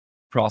annoying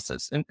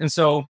process. And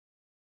so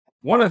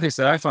one of the things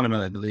that I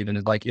fundamentally believe in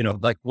is like,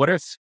 like what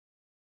if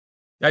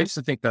I used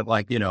to think that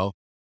like,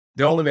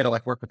 the only way to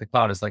like work with the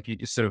cloud is like,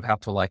 you sort of have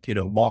to like,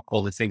 mock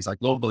all the things like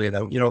globally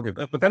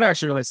that, but then I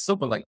actually realized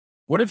but like,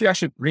 what if you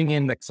actually bring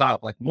in the cloud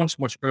like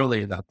much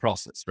earlier in that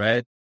process,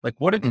 right? Like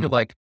what if you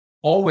like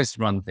always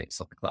run things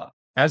on the cloud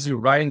as you're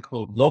writing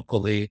code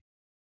locally?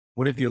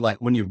 What if you like,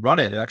 when you run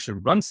it, it actually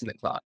runs in the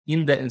cloud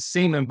in the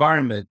same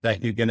environment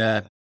that you're going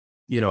to,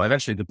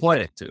 eventually deploy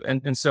it to.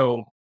 And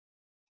so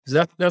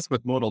that's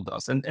what Modal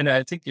does. And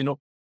I think,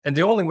 and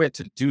the only way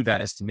to do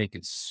that is to make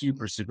it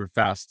super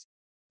fast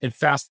and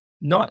fast,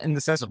 not in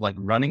the sense of like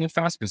running it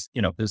fast, because,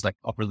 there's like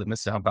upper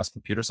limits to how fast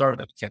computers are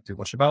that we can't do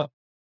much about.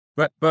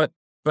 But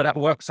it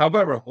works.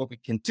 However, what we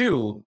can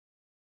do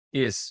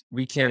is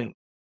we can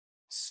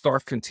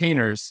start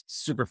containers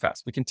super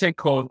fast. We can take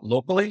code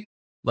locally,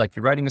 like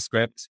you're writing a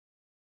script,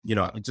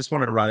 I just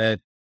want to run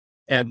it.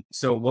 And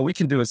so what we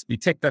can do is we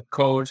take that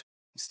code,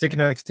 stick it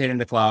in a container in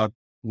the cloud,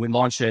 we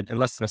launch it in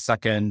less than a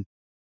second.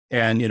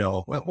 and,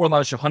 or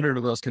launch 100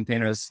 of those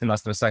containers in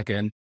less than a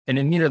second, and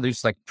immediately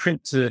just like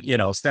print to,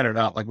 standard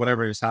out, like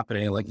whatever is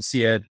happening, like you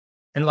see it.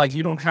 And like,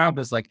 you don't have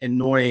this like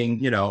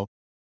annoying, you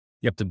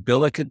have to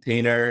build a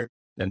container,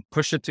 then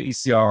push it to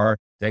ECR,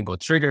 then go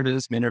trigger to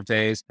this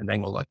interface, and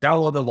then go like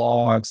download the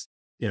logs,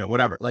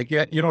 whatever. Like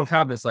you don't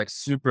have this like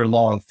super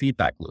long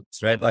feedback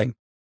loops, right? Like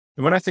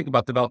when I think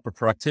about developer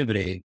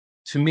productivity,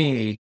 to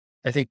me,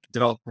 I think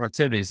developer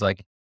productivity is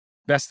like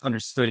best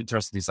understood in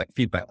terms of these like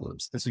feedback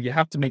loops. And so you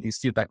have to make these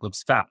feedback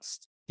loops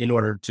fast in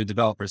order to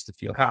developers to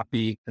feel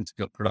happy and to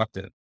feel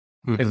productive.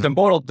 If the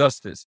model does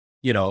this,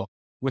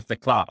 with the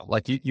cloud,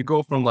 like you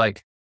go from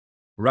like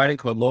writing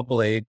code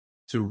locally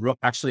to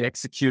actually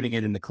executing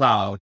it in the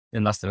cloud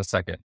in less than a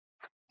second,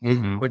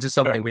 which is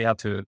something we have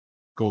to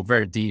go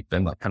very deep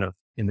and like kind of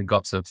in the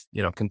guts of,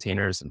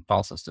 containers and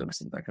file systems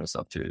and that kind of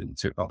stuff to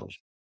accomplish.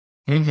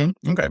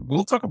 Okay.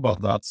 We'll talk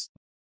about that.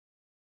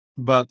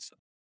 But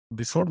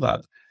before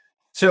that,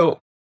 so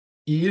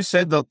you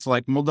said that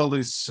like Modal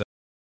is,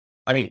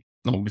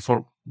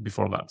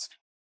 before that,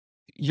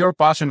 your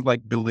passion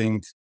like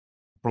building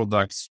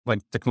products, like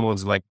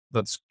technology, like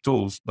that's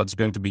tools that's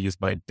going to be used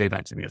by data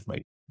engineers,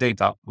 like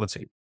data, let's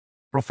say,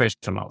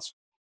 professionals.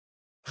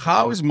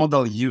 How is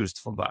Modal used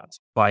for that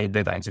by a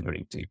data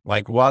engineering team?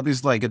 Like what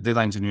is like a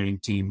data engineering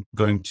team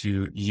going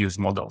to use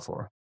Modal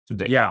for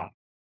today? Yeah.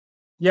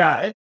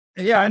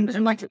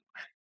 And like,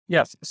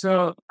 yes.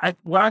 So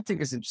what I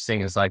think is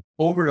interesting is like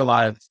over the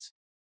last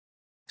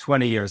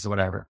 20 years or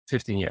whatever,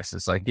 15 years,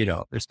 it's like,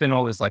 there's been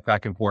all this like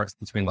back and forth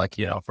between like,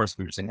 first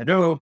we were using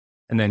Hadoop,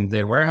 and then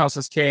the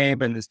warehouses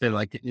came, and it's been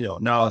like,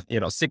 now,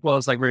 SQL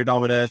is like very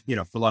dominant,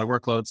 for a lot of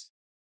workloads.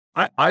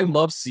 I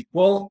love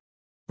SQL,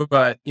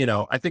 but,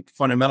 I think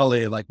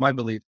fundamentally, like my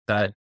belief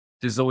that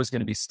there's always going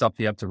to be stuff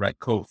you have to write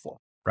code for,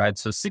 right?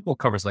 So SQL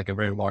covers like a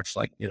very large,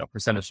 like,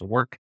 percentage of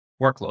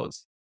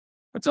workloads.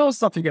 It's all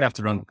stuff you're going to have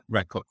to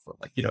write code for,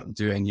 like,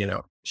 doing,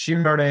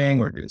 machine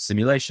learning or doing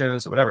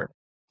simulations or whatever.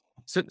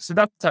 So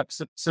that type,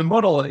 so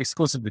Modal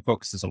exclusively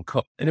focuses on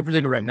code. And in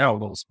particular right now,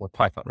 we'll support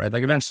Python, right?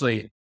 Like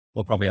eventually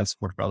we'll probably have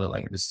support for other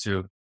languages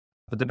too.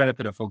 But the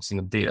benefit of focusing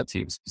on data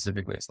teams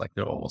specifically is like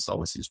they'll almost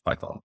always use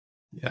Python.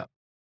 Yeah.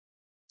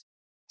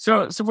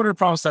 So what are the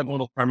problems that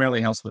Modal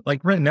primarily helps with?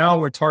 Like right now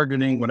we're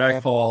targeting what I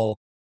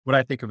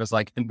think of as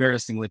like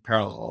embarrassingly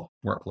parallel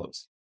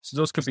workloads. So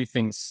those could be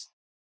things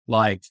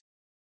like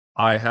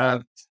I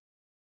have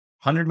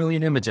 100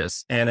 million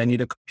images and I need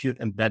to compute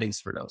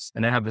embeddings for those.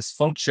 And I have this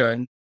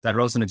function that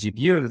runs on a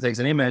GPU that takes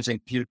an image and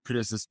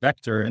produces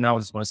vector, and now I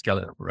just want to scale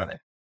it up and run it.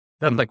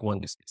 That's like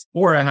one use case.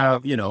 Or I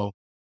have,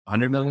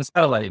 100 million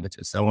satellite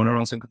images. I want to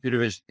run some computer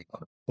vision.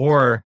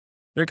 Or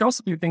there can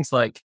also be things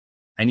like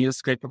I need to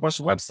scrape a bunch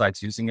of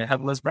websites using a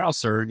headless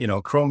browser,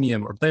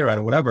 Chromium or Playwright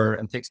or whatever,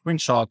 and take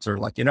screenshots or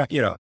like,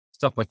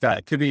 stuff like that.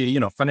 It could be,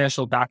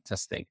 financial back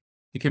testing.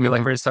 It could be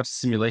like various types of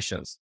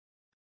simulations.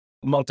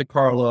 Monte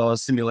Carlo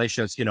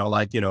simulations,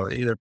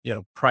 either,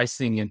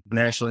 pricing and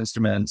financial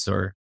instruments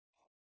or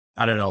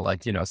I don't know,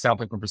 like,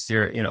 sampling from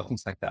posterior,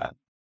 things like that.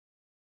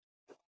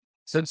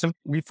 So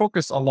we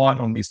focus a lot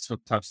on these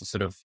types of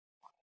sort of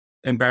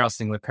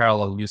embarrassingly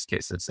parallel use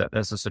cases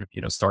as a sort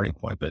of, starting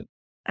point. But,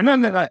 and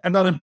then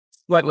another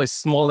slightly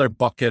smaller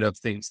bucket of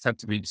things tend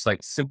to be just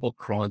like simple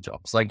cron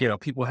jobs. Like,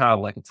 people have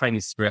like a tiny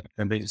script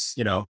and they just,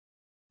 they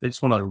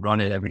just want to run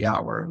it every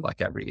hour,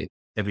 like every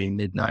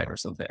midnight or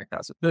something like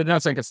that. So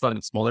that's like a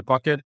slightly smaller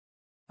bucket.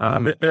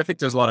 But I think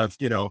there's a lot of,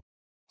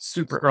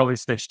 super early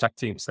stage tech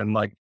teams and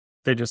like,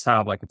 they just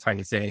have like a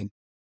tiny thing.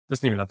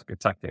 Doesn't even have to be a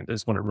tech team. They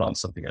just want to run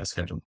something as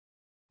scheduled.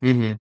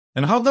 And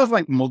how does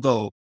like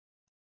Modal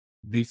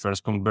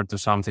differs compared to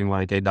something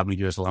like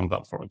AWS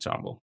Lambda, for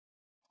example?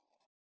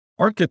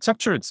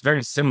 Architecture, it's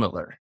very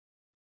similar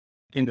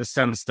in the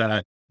sense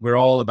that we're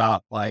all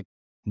about like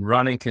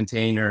running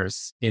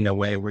containers in a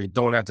way where you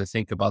don't have to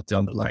think about the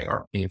underlying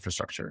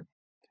infrastructure.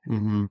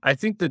 I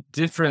think the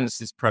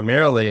difference is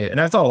primarily, and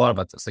I thought a lot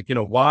about this, like,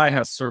 why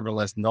has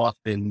serverless not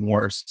been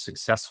more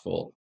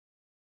successful?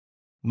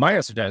 My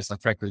answer to that is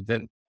like, frankly,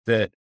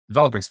 the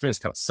developer experience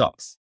kind of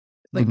sucks.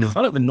 Like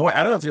kind of annoying.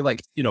 I don't know if you're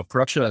like,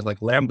 production as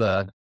like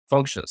Lambda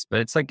functions,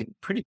 but it's like a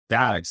pretty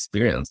bad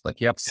experience. Like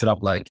you have to set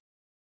up like,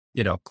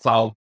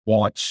 Cloud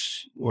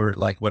Watch or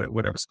like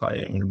whatever it's called. I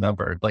don't even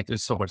remember. Like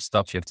there's so much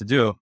stuff you have to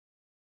do.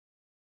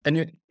 And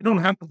you don't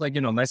have to like,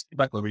 nice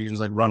feedback loop where you can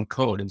just like run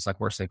code and it's like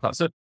worse than cloud.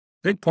 So a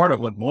big part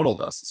of what Modal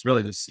does is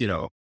really just,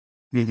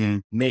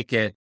 make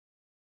it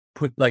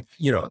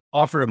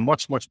offer a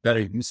much, much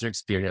better user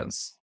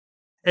experience.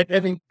 And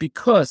I think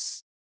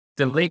because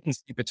the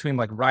latency between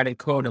like writing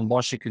code and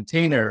launching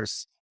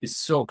containers is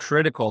so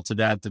critical to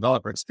that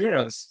developer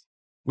experience,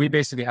 we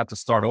basically have to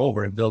start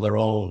over and build our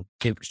own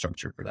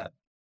infrastructure for that.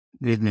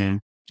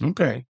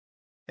 Okay.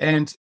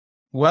 And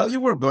while you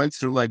were going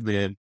through like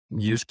the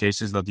use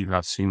cases that you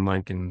have seen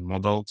like in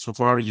Modal so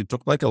far, you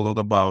talked like a lot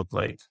about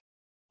like,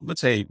 let's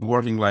say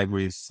working like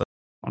with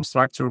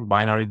unstructured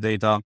binary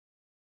data.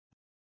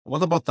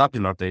 What about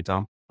tabular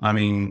data? I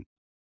mean,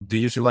 do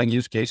you see like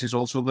use cases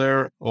also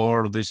there,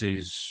 or this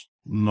is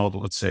not,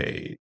 let's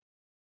say,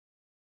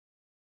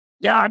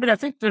 Yeah, I mean, I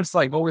think there's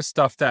like always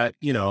stuff that,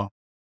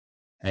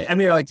 I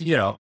mean, like,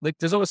 like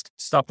there's always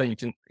stuff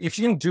that if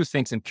you can do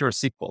things in pure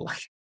SQL,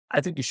 like,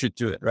 I think you should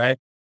do it, right?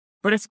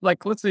 But if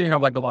like, let's say you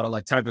have like a lot of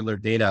like tabular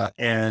data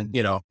and,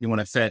 you want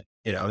to fit,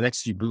 an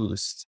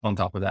XGBoost on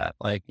top of that,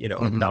 like,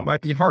 that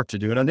might be hard to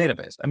do in a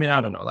database. I mean,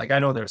 I don't know. Like, I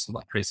know there's some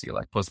like crazy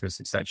like Postgres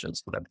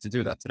extensions, whatever, to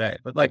do that today,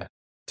 but like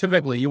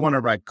typically you want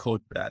to write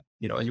code for that,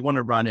 you want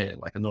to run it in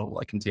like a normal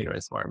like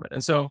containerized environment.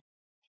 And so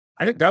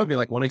I think that would be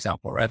like one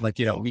example, right? Like,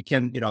 we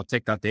can,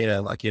 take that data,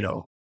 like,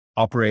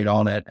 operate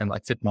on it and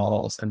like fit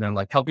models and then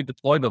like help you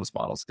deploy those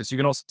models. Cause you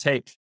can also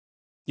take,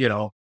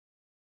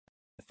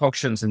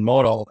 functions in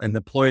Modal and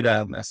deploy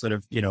them as sort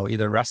of,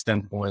 either REST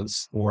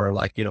endpoints or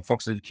like,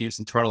 functions that you use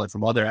internally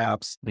from other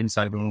apps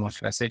inside of an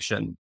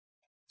organization.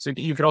 So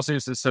you could also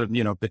use this sort of,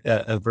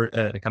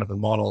 a kind of a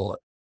model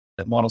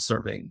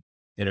serving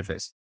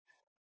interface.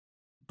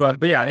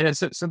 But yeah,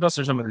 so those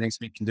are some of the things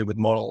we can do with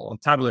Modal on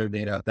tabular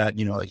data that,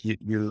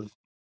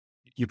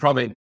 you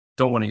probably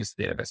don't want to use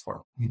the database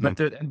for.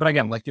 But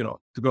again, like, to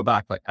go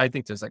back, like, I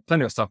think there's like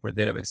plenty of stuff where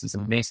database is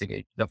amazing.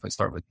 You definitely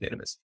start with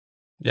database.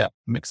 Yeah,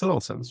 makes a lot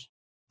of sense.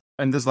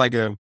 And there's like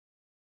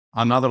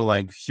another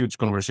like huge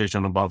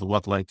conversation about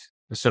what like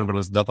a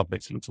serverless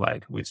database looks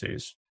like, which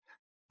is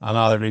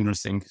another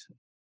interesting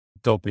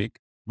topic.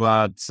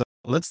 But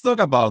let's talk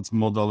about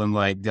Modal and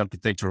like the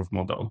architecture of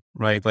Modal,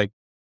 right? Like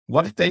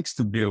what it takes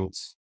to build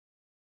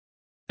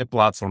a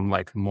platform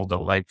like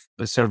Modal, like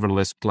a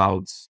serverless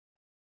cloud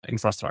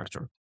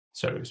infrastructure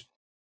service.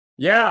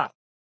 Yeah.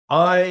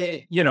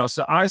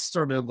 So I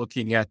started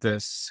looking at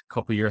this a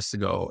couple of years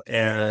ago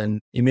and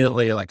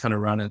immediately like kind of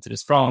ran into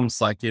this problems,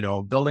 like,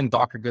 building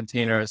Docker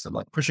containers and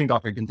like pushing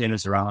Docker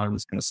containers around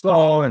was kind of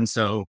slow. And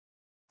so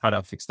how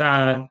to fix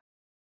that?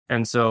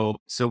 And so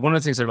one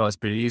of the things I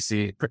realized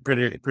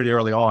pretty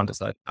early on is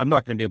that I'm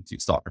not going to be able to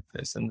use Docker for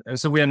this. And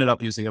so we ended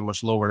up using a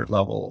much lower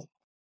level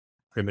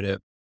primitive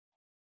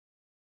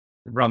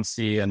run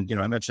C. And,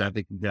 I mentioned, I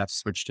think we have to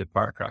switch to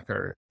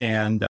Firecracker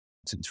and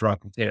to run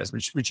containers,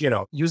 which,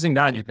 using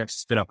that, you can actually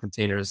spin up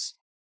containers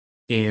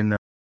in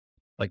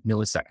like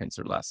milliseconds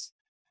or less.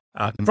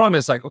 The problem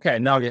is like, okay,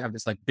 now you have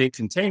this like big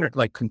container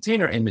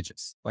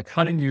images. Like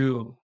how do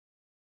you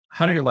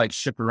like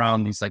ship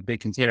around these like big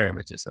container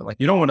images? And like,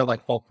 you don't want to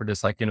like fall for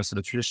this, like, sort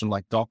of traditional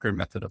like Docker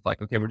method of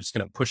like, okay, we're just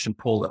going to push and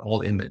pull the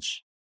whole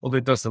image. Although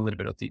it does a little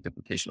bit of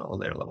deduplication on the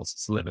layer levels.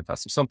 It's a little bit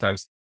faster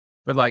sometimes.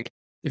 But like,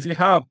 if you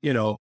have,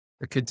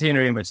 a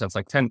container image that's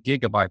like 10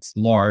 gigabytes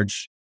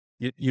large,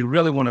 you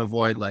really want to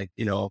avoid like,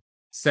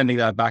 sending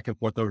that back and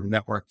forth over the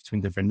network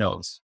between different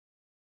nodes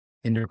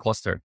in your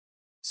cluster.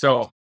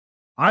 So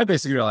I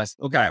basically realized,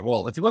 okay,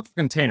 well, if you look for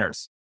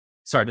containers,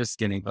 sorry, this is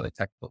getting really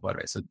technical, by the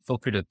way, so feel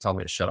free to tell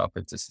me to shut up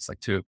if this is like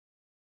too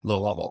low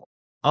level.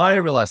 I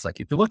realized like,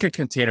 if you look at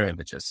container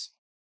images,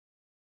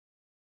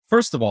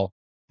 first of all,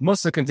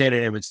 most of the container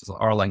images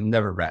are like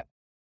never read.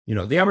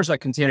 The average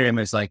like container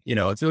image, like,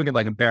 if you look at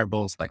like a bare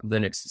bones, like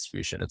Linux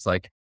distribution, it's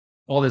like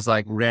all this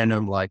like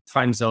random like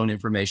time zone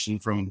information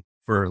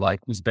for like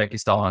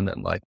Uzbekistan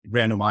and like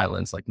random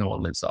islands like no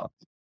one lives on,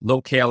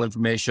 locale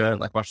information,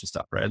 like bunch of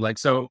stuff, right? Like,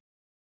 so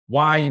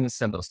why even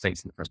send those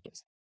things in the first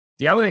place?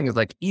 The other thing is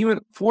like, even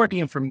for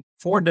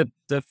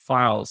the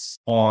files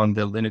on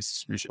the Linux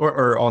distribution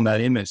or on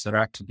that image that are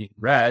actually being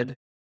read,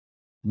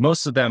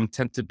 most of them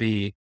tend to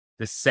be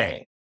the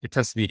same. It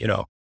tends to be,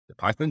 the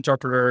Python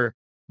interpreter,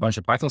 bunch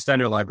of Python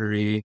standard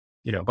library,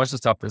 a bunch of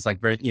stuff that's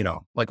like very,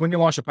 like when you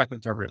launch a Python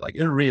interpreter, like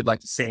it'll read like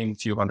the same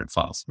few hundred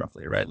files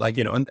roughly, right? Like,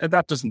 and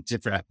that doesn't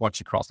differ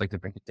much across like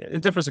different,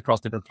 it differs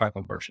across different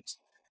Python versions.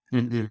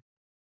 Mm-hmm.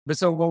 But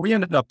so what we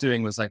ended up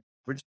doing was like,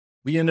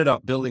 we ended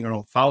up building our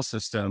own file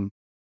system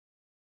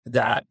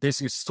that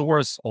basically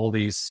stores all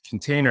these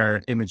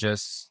container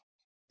images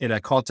in a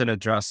content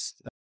address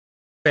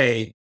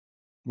way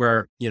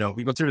where,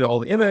 we go through all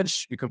the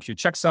image, we compute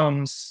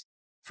checksums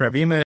for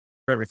every image,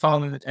 for every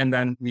file, and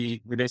then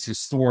we basically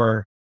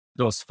store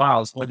those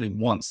files only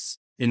once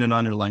in an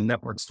underlying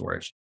network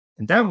storage.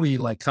 And then we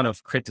like kind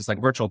of create this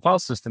like virtual file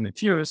system in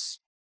Fuse.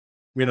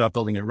 We ended up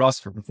building a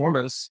Rust for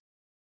performance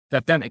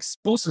that then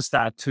exposes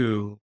that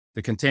to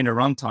the container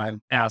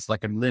runtime as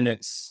like a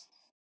Linux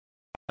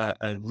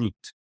root.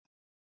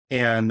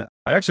 And it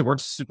actually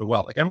works super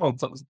well. Like everyone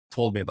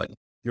told me like,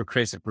 you're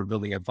crazy for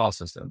building a file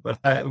system, but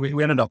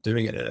we ended up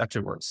doing it. It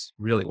actually works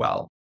really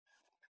well.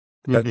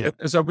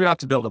 So we have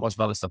to build a bunch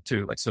of other stuff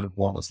too, like sort of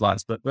along those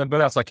lines. But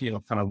that's like,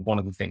 kind of one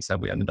of the things that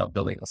we ended up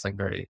building that's like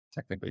very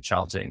technically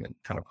challenging and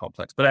kind of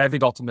complex. But I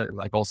think ultimately,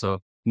 like also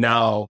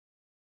now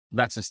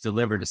lets us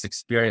deliver this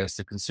experience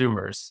to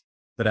consumers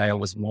that I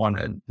always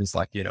wanted. Is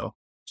like,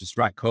 just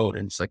write code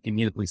and just like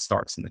immediately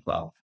starts in the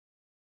cloud.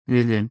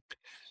 Mm-hmm.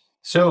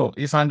 So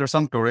if I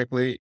understand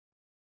correctly,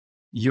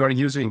 you are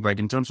using like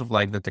in terms of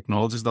like the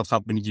technologies that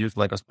have been used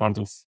like as part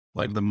of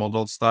like the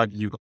Modal stack,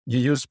 you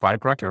use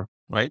Firecracker,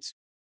 right?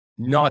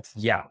 Not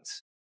yet.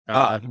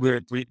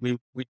 We're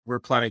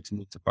planning to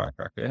move to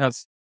Firecracker.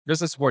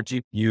 This is for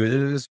GPU. It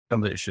is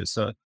some issues.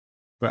 So,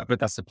 but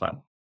that's the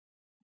plan.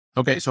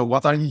 Okay. So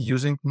what are you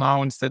using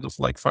now instead of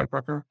like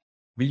Firecracker?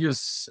 We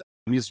use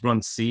We just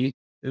run C,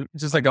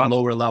 just like a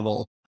lower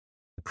level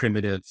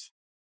primitive.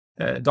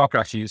 Docker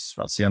actually uses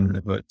run C under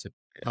the hood.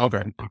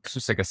 Okay. It's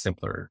just like a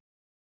simpler.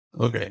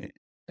 Okay.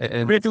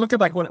 But if you look at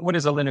like what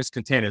is a Linux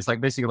container, it's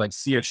like basically like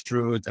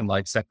chroot and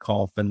like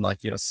setconf and like,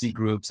 C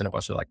groups and a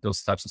bunch of like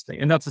those types of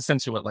things. And that's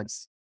essentially what like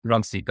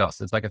run C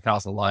does. It's like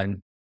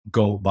 1,000-line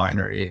Go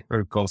binary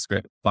or Go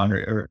script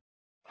binary or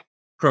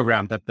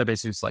program that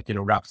basically just like,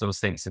 wraps those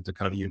things into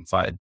kind of a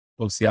unified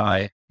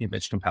OCI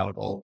image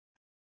compatible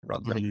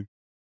runtime.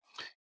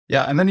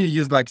 Yeah. And then you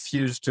use like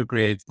Fuse to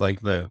create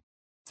like the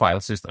file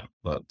system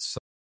that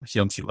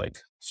helps you like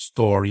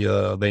store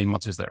the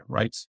images there,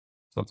 right? So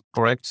that's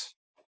correct.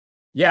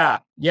 Yeah.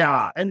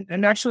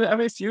 And actually, I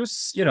mean,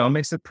 Fuse,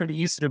 makes it pretty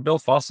easy to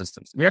build file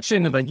systems. We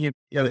actually ended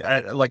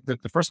like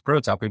the first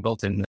prototype we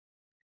built in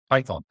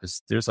Python,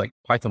 because there's like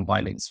Python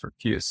bindings for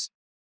Fuse,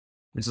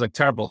 which is like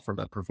terrible from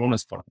a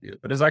performance point of view,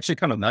 but it's actually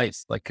kind of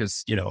nice, like,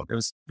 because, it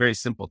was very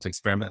simple to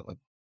experiment with.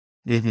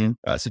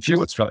 So Fuse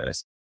is really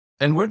nice.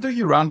 And where do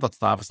you run that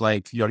stuff? It's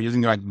like you're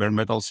using like bare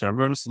metal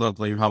servers that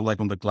you have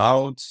like on the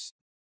clouds.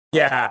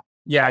 Yeah,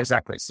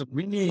 exactly. So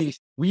we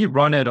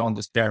run it on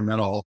this bare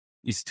metal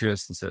EC2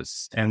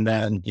 instances, and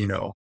then,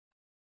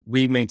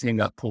 we maintain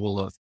that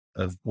pool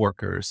of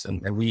workers,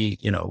 and we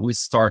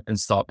start and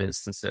stop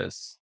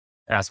instances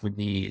as we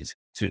need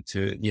to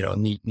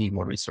need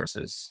more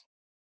resources.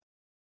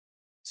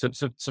 So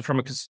from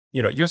a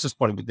user's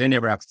point of view, they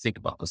never have to think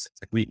about those things.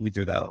 Like we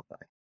do that all the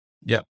time.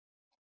 Yeah.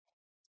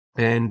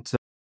 And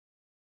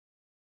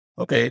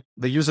okay,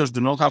 the users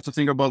do not have to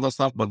think about that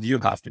stuff, but you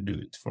have to do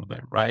it for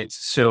them, right?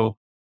 So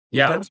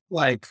Yeah, that's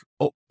like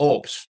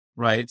ops,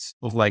 right?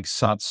 Of like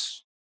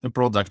such a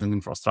product and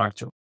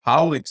infrastructure.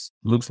 How it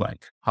looks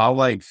like, how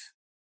like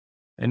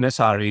an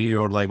SRE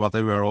or like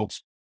whatever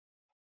ops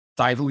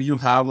title you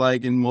have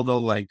like in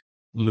Modal like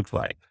look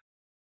like.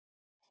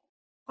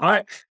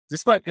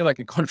 This might be like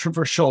a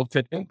controversial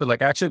opinion, but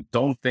like I actually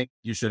don't think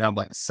you should have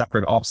like a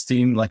separate ops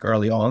team like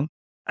early on.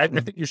 I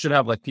think you should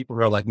have like people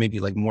who are like maybe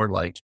like more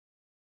like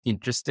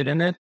interested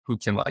in it, who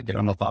can like get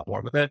on a lot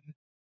more with it.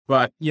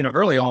 But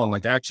early on,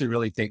 like I actually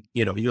really think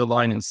you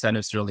align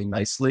incentives really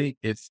nicely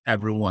if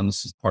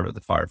everyone's part of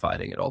the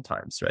firefighting at all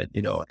times, right?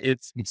 If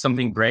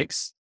something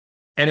breaks,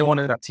 anyone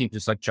in that team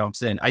just like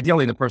jumps in.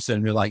 Ideally, the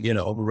person who like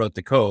who wrote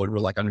the code, who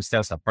like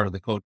understands that part of the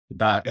code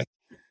back.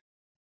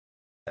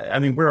 I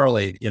mean, we're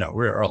early,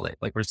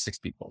 like we're 6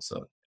 people,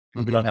 so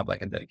we don't have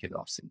like a dedicated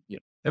ops team.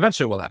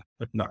 Eventually we'll have,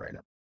 but not right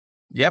now.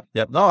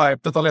 Yep. No, I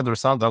totally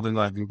understand that, and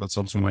I think that's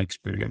also my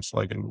experience,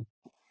 like in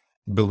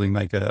building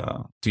like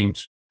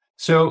teams.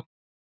 So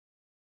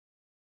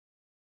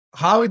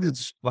how it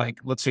is like,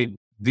 let's say,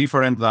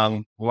 different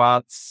than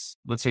let's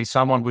say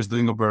someone was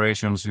doing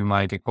operations in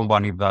like a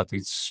company that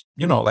is,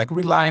 like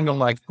relying on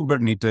like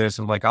Kubernetes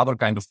and like other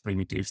kind of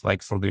primitives,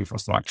 like for the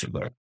infrastructure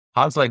there.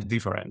 How's like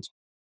different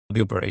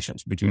the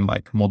operations between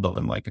like Modal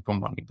and like a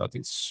company that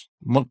is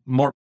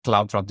more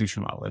cloud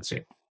traditional, let's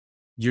say?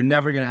 You're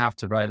never going to have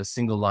to write a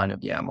single line of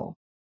YAML.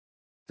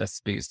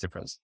 That's the biggest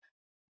difference.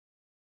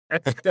 I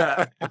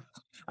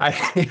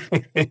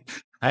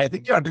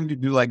think you are going to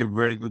do like a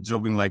very good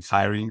job in like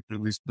hiring to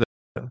this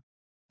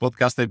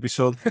podcast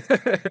episode,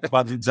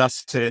 but it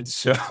just said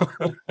so.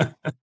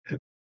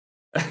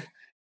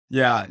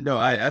 Yeah, no,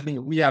 I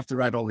think we have to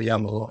write all the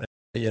YAML,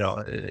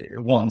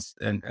 once,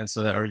 and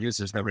so that our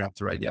users never have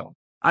to write YAML.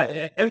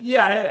 I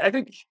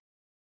think,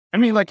 I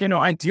mean, like,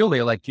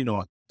 ideally, like,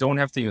 don't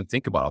have to even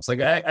think about it. It's like,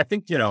 I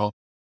think,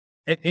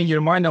 in your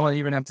mind, don't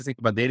even have to think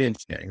about data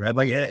engineering, right?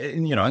 Like,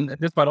 and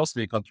this might also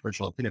be a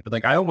controversial opinion, but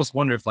like, I almost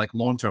wonder if like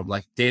long-term,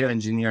 like data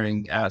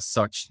engineering as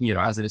such,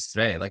 as it is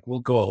today, like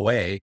will go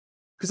away.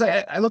 Because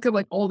I look at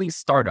like all these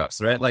startups,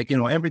 right? Like,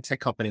 every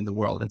tech company in the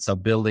world ends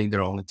up building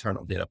their own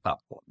internal data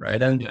platform,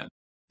 right? And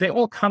they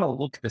all kind of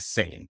look the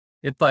same.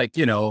 It's like,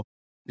 you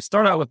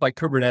start out with like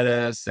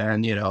Kubernetes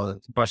and, a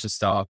bunch of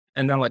stuff.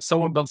 And then like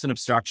someone builds an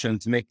abstraction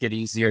to make it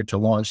easier to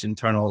launch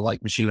internal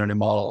like machine learning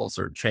models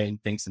or train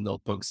things in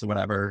notebooks or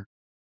whatever.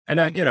 And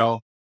then,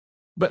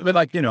 but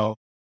like,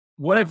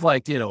 what if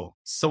like,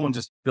 someone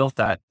just built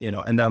that,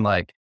 and then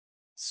like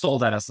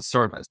sold that as a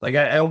service? Like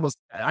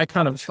I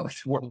kind of feel like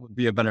the world would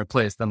be a better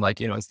place than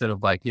like, instead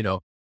of like,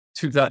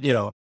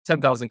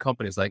 10,000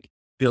 companies like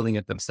building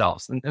it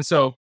themselves. And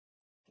so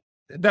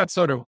that's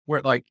sort of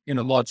where like,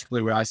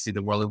 logically where I see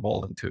the world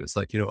evolving to. It's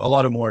like, a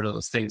lot of more of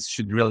those things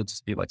should really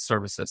just be like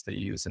services that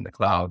you use in the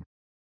cloud.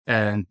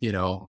 And,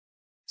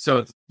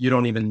 so you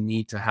don't even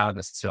need to have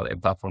necessarily a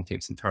platform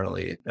teams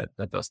internally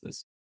that does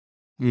this.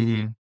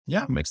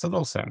 Yeah, makes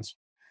total sense.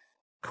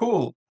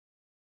 Cool.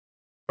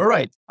 All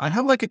right. I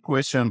have like a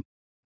question.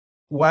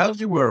 While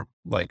you were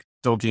like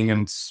talking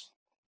and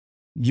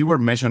you were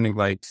mentioning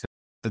like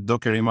the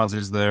Docker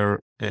images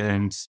there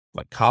and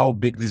like how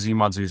big these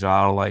images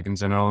are like in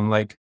general. And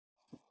like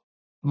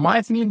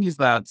my thinking is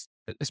that,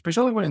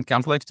 especially when it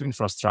comes like to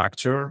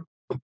infrastructure,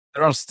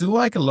 there are still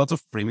like a lot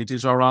of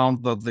primitives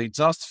around that they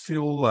just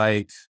feel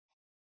like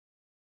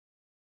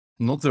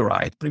not the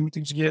right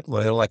primitives yet.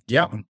 Like,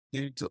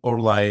 or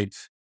like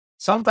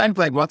sometimes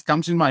like what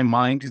comes in my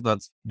mind is that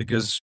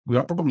because we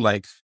are probably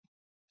like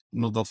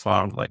not that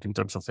far, like in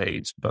terms of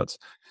age, but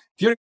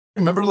if you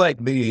remember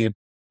like the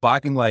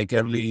back in like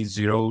early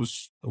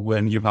zeros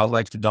when you had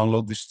like to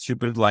download these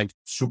stupid, like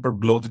super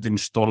bloated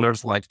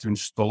installers, like to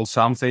install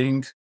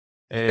something,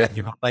 and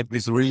you had like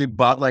this really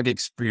bad like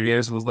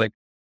experience. It was like,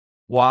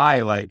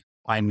 why? Like,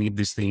 I need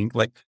this thing.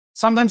 Like,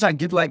 sometimes I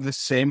get like the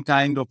same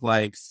kind of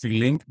like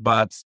feeling,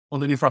 but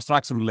on an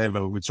infrastructure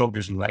level, which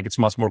obviously like it's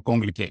much more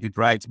complicated,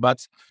 right?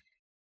 But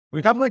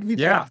we have like,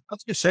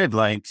 as you said,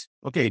 like,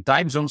 okay,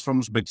 time zones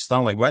from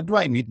Uzbekistan. Like, why do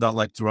I need that?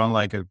 Like to run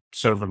like a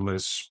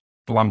serverless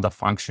Lambda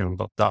function,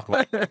 but that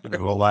like,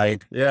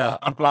 like,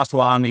 R plus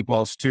one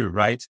equals two,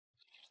 right?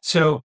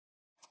 So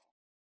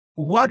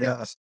what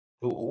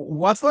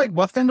what's like,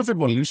 what kind of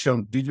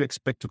evolution did you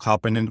expect to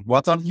happen? And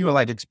what are you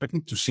like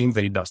expecting to see in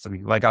the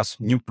industry? Like as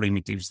new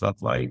primitives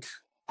that like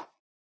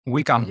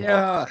we can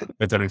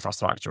better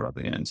infrastructure at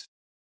the end.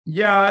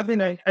 Yeah. I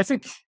mean, I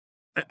think,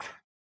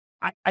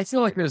 I feel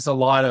like there's a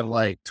lot of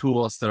like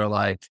tools that are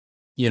like,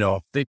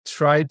 they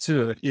try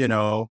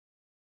to,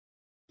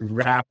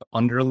 wrap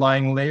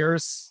underlying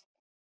layers,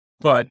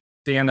 but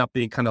they end up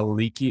being kind of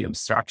leaky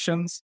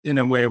abstractions in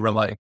a way where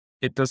like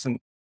it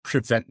doesn't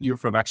prevent you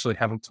from actually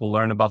having to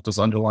learn about those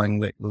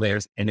underlying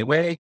layers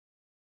anyway.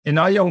 And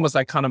now you almost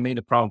like kind of made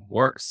the problem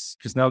worse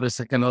because now there's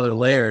like another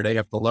layer they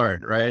have to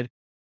learn, right?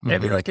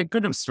 Maybe like a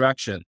good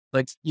abstraction,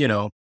 like,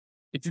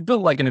 if you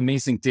build like an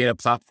amazing data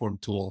platform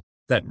tool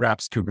that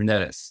wraps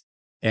Kubernetes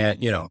and,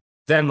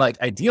 then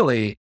like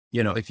ideally,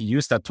 if you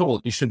use that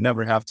tool, you should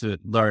never have to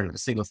learn a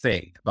single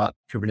thing about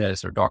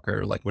Kubernetes or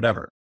Docker or like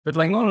whatever. But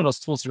like none of those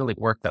tools really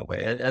work that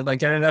way. And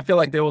I feel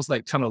like they was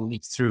like kind of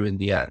leaked through in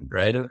the end,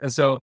 right? And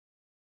so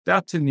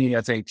that to me,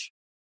 I think,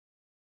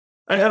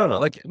 I don't know,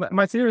 like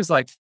my theory is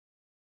like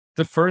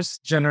the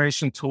first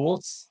generation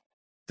tools,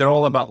 they're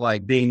all about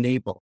like, they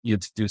enable you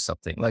to do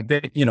something. Like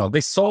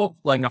they solve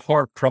like a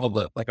hard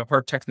problem, like a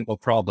hard technical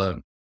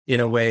problem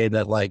in a way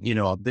that like,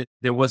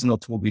 there was no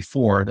tool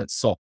before that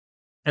solved.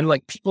 And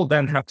like people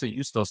then have to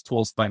use those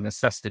tools by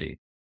necessity.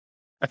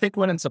 I think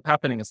what ends up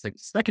happening is like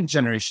second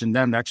generation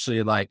then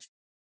actually like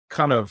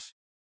kind of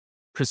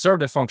preserve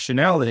the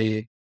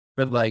functionality,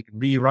 but like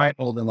rewrite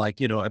all the like,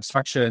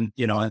 abstraction,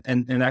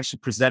 and actually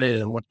present it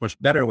in a much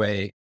better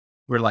way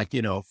where like,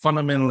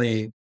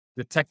 fundamentally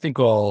the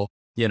technical,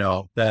 the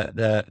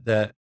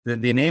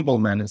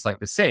enablement is like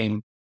the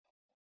same,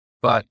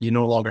 but you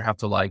no longer have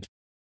to like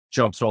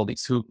jump through all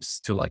these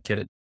hoops to like get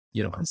it,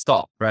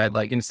 installed, right?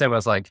 Like instead it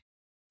was like,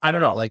 I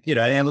don't know, like,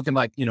 and looking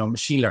like,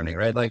 machine learning,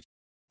 right? Like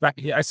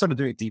I started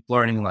doing deep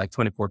learning in like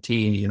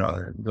 2014,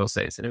 those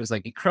days. And it was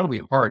like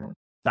incredibly hard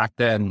back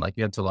then. Like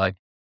you had to like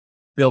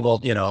build all,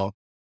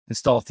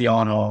 install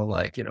Theano,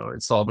 like,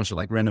 install a bunch of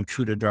like random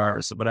CUDA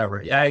drivers or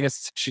whatever. Yeah, I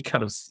guess she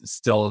kind of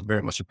still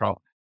very much a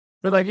problem.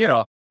 But like,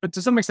 but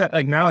to some extent,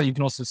 like now you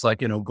can also just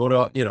like, go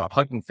to,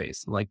 Hugging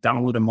Face, and like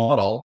download a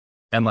model.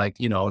 And like,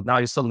 now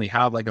you suddenly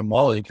have like a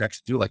model you can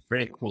actually do like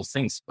very cool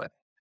things. But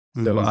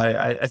so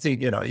I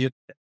think,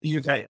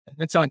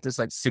 it's like this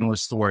like similar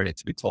story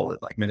to be told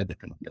at like many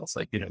different fields,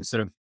 like,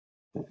 sort of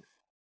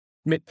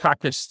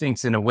package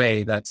things in a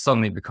way that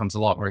suddenly becomes a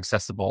lot more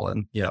accessible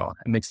and,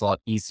 it makes it a lot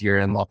easier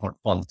and a lot more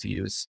fun to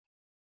use.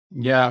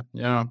 Yeah.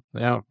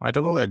 I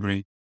totally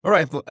agree. All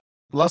right.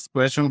 Last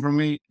question from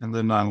me, and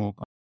then I will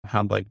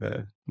hand like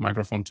the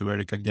microphone to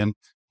Erik again.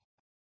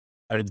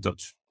 Erik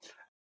Dutch.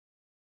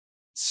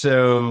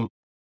 So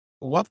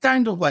what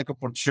kind of like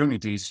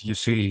opportunities you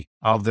see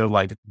out there,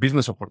 like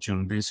business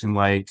opportunities in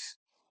like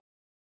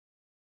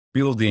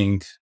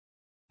building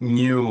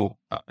new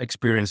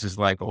experiences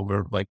like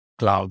over like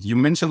cloud? You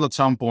mentioned at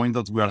some point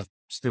that we are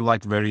still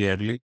like very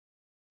early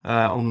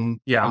on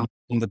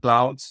the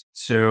clouds.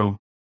 So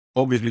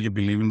obviously you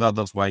believe in that.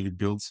 That's why you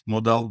built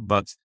Modal.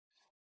 But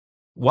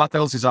what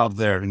else is out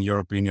there in your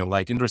opinion,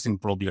 like interesting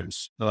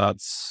problems that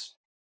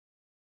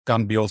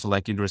can be also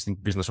like interesting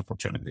business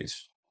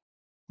opportunities?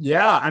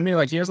 Yeah. I mean,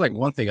 like, here's like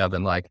one thing I've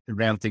been like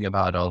ranting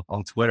about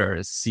on Twitter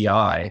is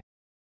CI.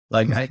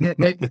 Like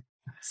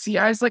CI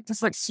is like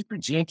this like super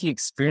janky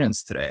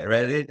experience today.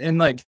 Right. And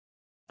like,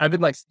 I've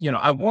been like,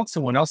 I want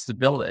someone else to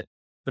build it,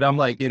 but I'm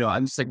like,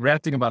 I'm just like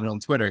ranting about it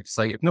on Twitter. It's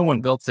like, if no one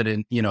builds it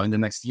in, in the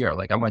next year,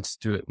 like I might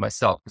just do it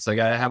myself. It's like,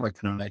 I have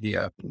like an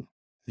idea.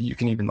 You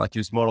can even like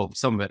use Modal for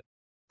some of it,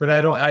 but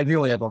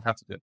ideally I don't have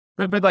to do it.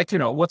 But like,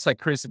 what's like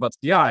crazy about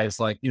CI is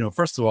like,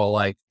 first of all,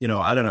 like, I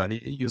don't know,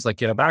 use like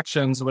GitHub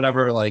Actions or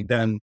whatever, like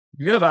then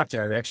GitHub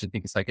Actions, I actually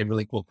think it's like a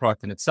really cool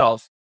product in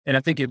itself. And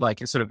I think it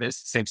like, it sort of is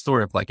the same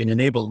story of like, it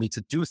enabled me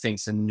to do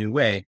things in a new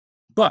way.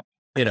 But,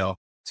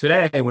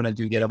 today when I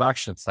do GitHub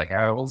Actions, like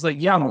I was like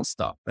YAML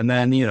stuff. And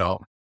then,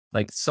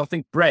 like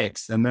something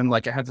breaks. And then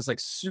like I had this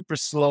like super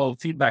slow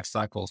feedback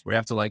cycles where you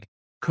have to like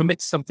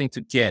commit something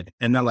to Git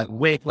and then like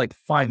wait like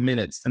 5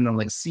 minutes and then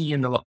like see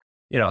in the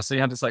so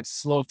you have this like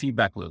slow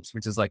feedback loops,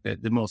 which is like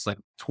the most like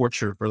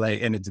torture for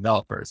like any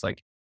developers,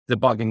 like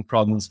debugging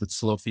problems with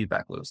slow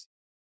feedback loops.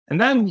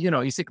 And then,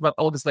 you think about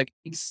all this like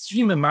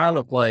extreme amount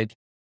of like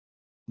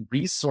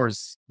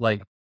resource,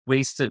 like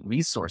wasted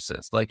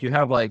resources. Like you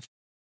have like,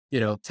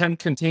 10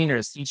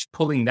 containers, each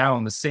pulling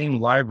down the same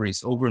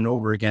libraries over and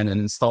over again and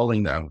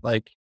installing them.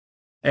 Like,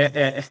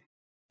 and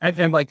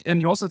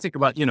you also think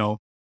about,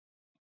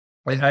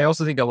 I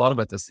also think a lot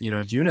about this,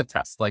 unit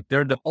tests, like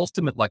they're the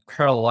ultimate like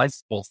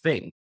parallelizable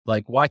thing.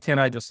 Like, why can't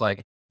I just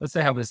like, let's say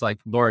I have this like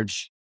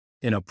large,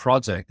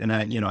 project and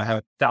I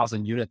have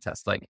 1,000 unit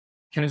tests. Like,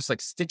 can I just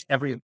like stick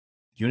every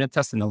unit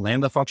test in a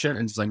Lambda function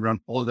and just like run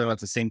all of them at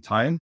the same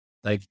time?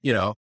 Like,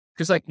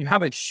 because like you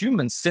have a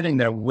human sitting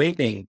there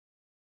waiting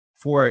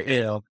for,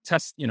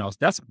 test,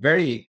 that's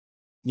very,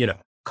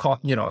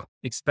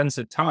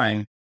 expensive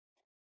time.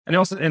 And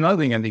also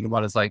another thing I think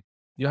about is like,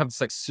 you have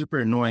this like super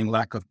annoying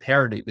lack of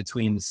parity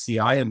between the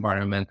CI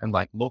environment and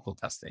like local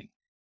testing.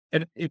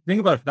 And if you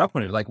think about it from that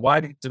point of view, like why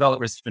do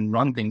developers even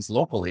run things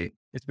locally?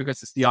 It's because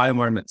the CI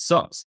environment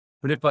sucks.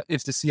 But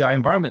if the CI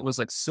environment was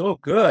like so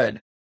good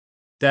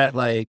that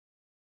like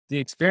the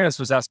experience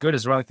was as good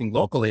as running things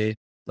locally,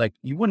 like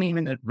you wouldn't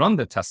even run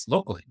the tests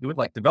locally. You would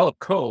like develop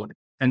code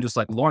and just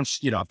like launch,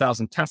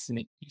 1,000 tests in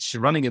each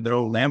running in their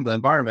own Lambda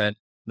environment,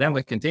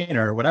 Lambda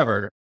container or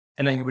whatever.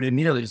 And then you would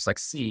immediately just like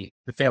see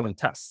the failing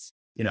tests.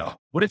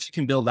 What if you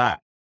can build that?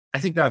 I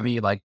think that'd be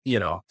like,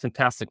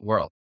 fantastic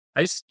world.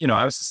 I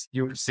was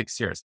you were 6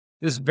 years.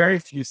 There's very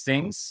few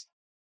things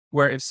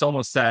where if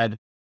someone said,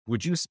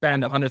 would you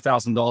spend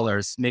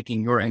 $100,000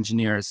 making your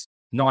engineers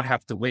not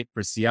have to wait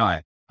for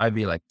CI? I'd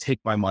be like, take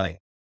my money.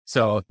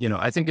 So,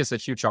 I think it's a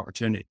huge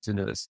opportunity to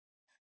do this.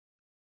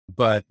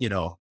 But,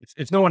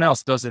 if no one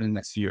else does it in the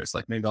next few years,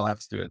 like maybe I'll have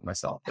to do it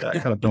myself. But I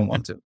kind of don't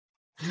want to.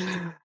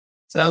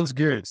 Sounds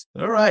good.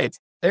 All right,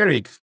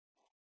 Erik,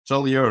 it's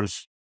all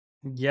yours.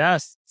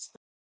 Yes.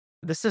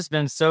 This has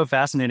been so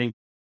fascinating.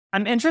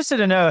 I'm interested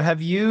to know,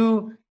 have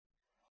you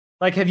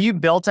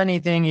built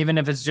anything, even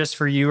if it's just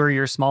for you or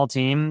your small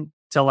team,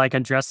 to like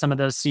address some of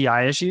those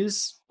CI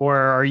issues? Or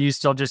are you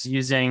still just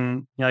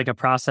using like a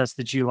process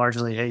that you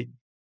largely hate?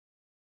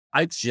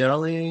 I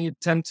generally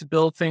tend to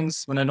build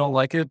things when I don't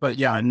like it, but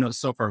yeah, no,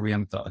 so far we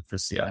haven't done it for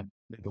CI.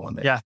 Maybe one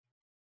day.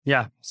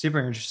 Yeah. Super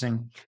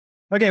interesting.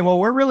 Okay. Well,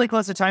 we're really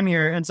close to time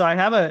here. And so I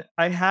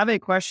have a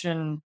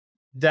question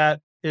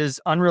that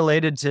is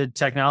unrelated to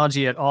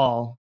technology at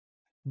all,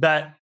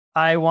 but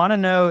I want to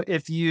know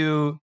if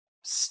you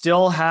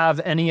still have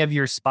any of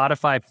your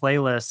Spotify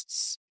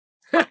playlists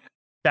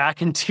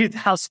back in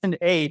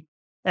 2008.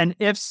 And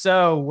if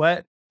so,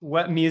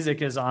 what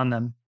music is on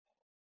them?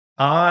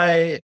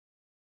 I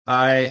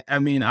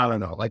mean, I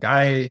don't know. Like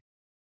I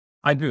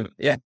do.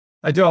 Yeah.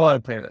 I do a lot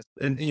of playlists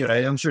and,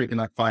 I'm sure you can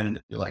like find it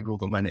if you like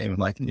Google my name and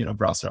like,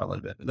 browse around a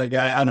little bit. Like,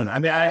 I don't know. I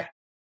mean,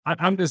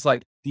 I'm just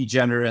like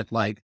degenerate,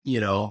 like,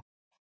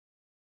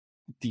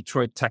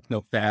 Detroit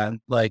techno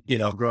fan, like,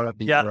 growing up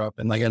in Europe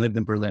and like I lived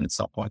in Berlin at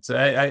some point. So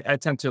I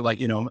tend to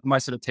like, my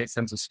sort of taste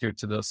tends to skew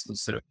to those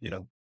sort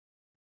of,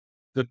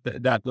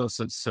 those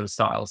sort of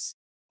styles.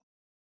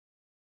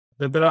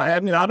 But I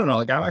mean, I don't know.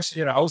 Like I'm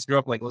actually, I always grew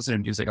up like listening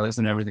to music. I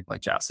listen to everything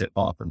like jazz, hip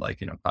hop, and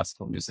like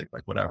classical music,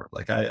 like whatever.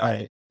 Like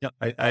I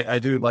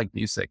do like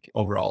music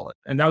overall,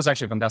 and that was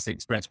actually a fantastic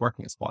experience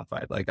working at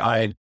Spotify. Like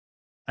I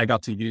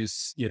got to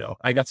use,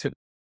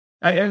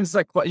 it's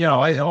like,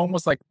 I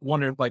almost like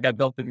wondered, like I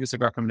built the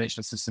music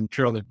recommendation system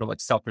purely for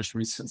like selfish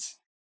reasons.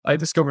 I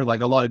discovered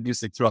like a lot of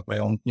music throughout my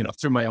own,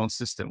 through my own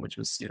system, which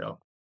was,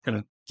 kind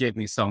of gave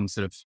me some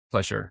sort of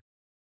pleasure.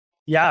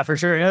 Yeah, for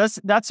sure.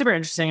 That's super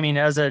interesting. I mean,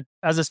 as a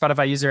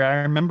Spotify user,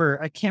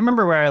 I can't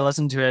remember where I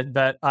listened to it,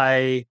 but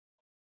I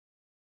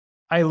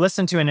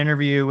listened to an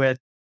interview with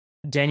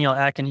Daniel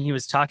Ek, and he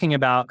was talking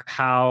about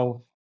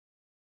how,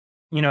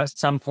 at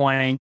some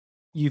point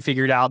you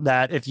figured out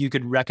that if you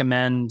could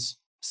recommend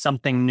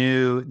something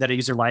new that a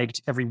user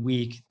liked every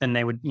week, then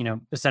they would,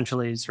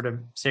 essentially sort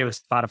of stay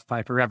with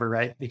Spotify forever,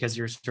 right? Because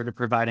you're sort of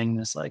providing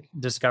this like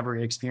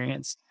discovery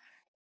experience.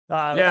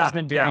 It's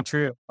been very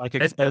true, like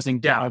exposing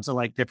down to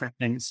like different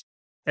things.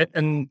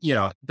 And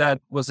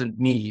that wasn't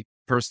me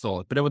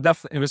personally, but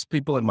it was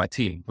people in my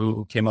team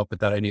who came up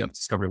with that idea of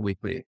Discovery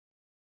Weekly. I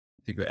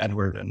think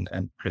Edward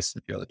and Chris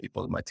and a few other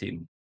people in my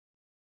team.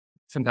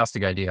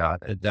 Fantastic idea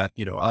that,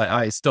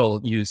 I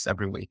still use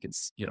every week.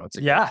 It's, it's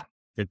a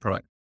good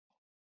product.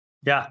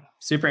 Yeah.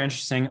 Super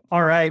interesting.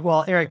 All right.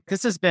 Well, Erik,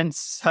 this has been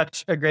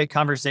such a great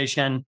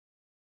conversation.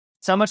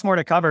 So much more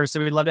to cover.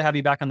 So we'd love to have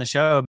you back on the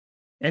show.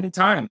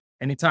 Anytime.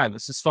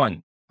 This is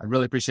fun. I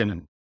really appreciate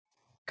it.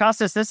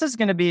 Kostas,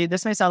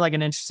 this may sound like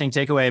an interesting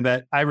takeaway,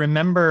 but I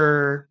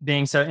remember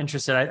being so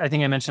interested. I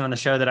think I mentioned on the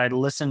show that I'd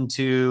listened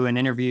to an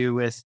interview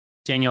with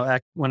Daniel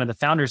Ek, one of the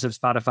founders of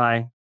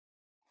Spotify.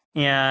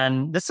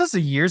 And this was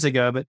years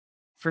ago, but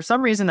for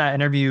some reason that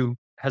interview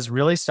has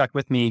really stuck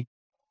with me.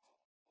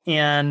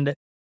 And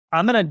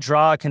I'm going to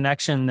draw a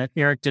connection that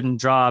Erik didn't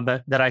draw,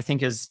 but that I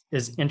think is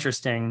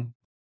interesting.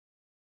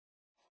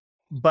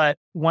 But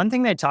one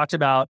thing they talked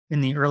about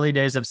in the early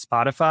days of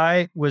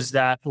Spotify was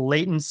that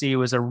latency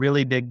was a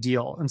really big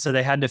deal. And so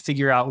they had to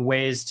figure out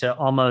ways to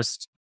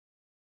almost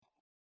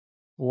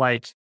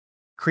like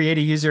create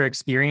a user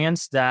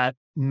experience that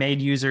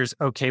made users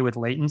okay with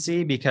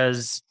latency,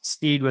 because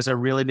speed was a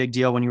really big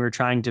deal when you were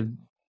trying to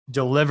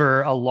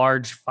deliver a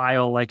large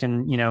file like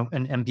an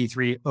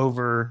MP3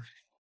 over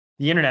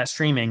the internet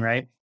streaming,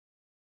 right?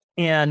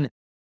 And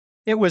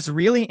it was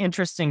really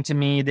interesting to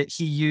me that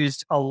he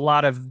used a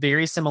lot of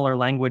very similar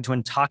language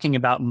when talking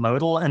about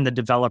Modal and the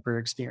developer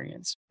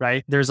experience,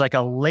 right? There's like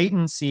a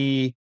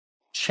latency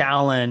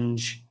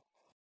challenge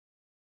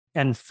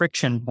and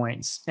friction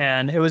points.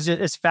 And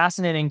it's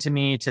fascinating to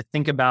me to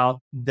think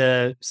about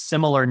the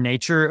similar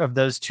nature of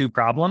those two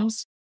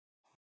problems.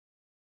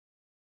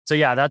 So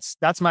yeah, that's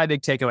my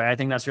big takeaway. I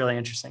think that's really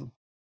interesting.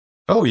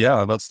 Oh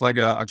yeah, that's like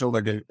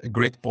actually a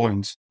great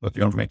point that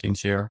you're making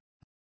here.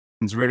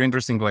 It's very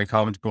interesting, like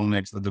how it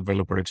connects the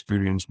developer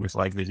experience with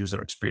like the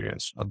user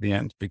experience at the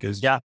end,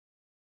 because I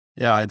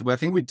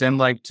think we tend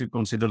like to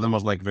consider them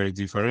as like very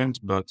different,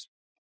 but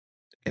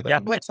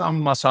like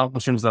some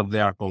assumptions that they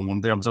are common.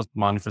 They just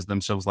manifest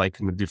themselves like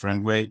in a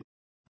different way.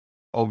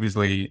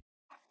 Obviously,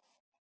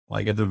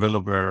 like a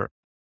developer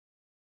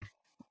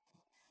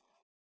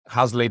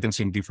has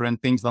latency in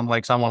different things than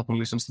like someone who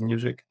listens to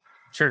music.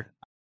 Sure.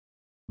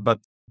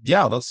 But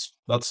yeah, that's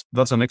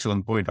an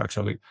excellent point,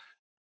 actually.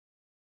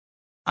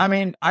 I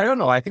mean, I don't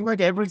know. I think like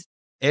every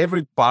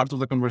part of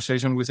the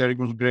conversation with Erik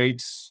was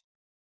great.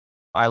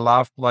 I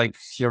loved like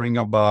hearing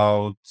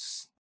about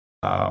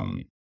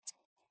the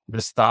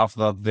stuff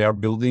that they're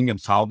building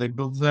and how they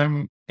build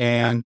them.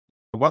 And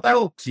what I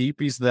will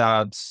keep is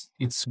that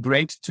it's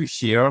great to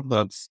hear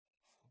that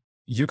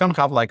you can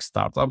have like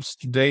startups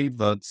today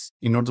that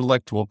in order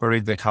like to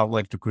operate, they have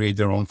like to create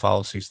their own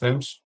file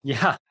systems.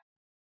 Yeah.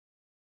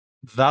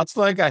 That's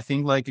like, I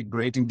think like a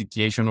great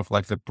indication of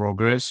like the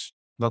progress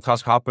that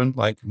has happened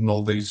like in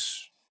all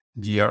these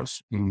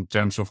years in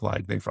terms of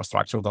like the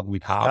infrastructure that we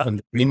have and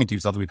the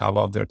primitives that we have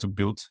out there to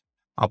build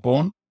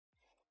upon.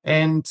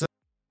 And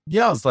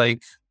it's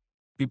like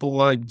people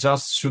like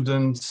just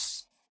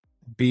shouldn't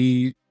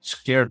be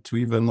scared to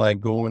even like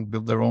go and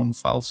build their own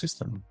file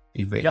system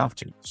if they have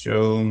to.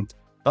 So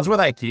that's what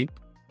I keep.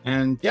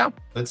 And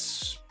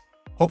that's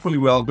hopefully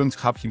we're going to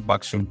have him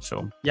back soon.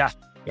 So I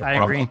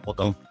agree.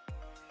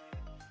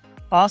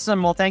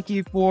 Awesome. Well, thank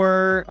you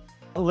for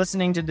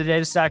listening to the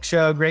DataStack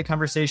Show. Great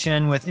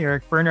conversation with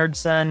Erik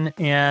Bernhardsson,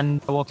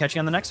 and we'll catch you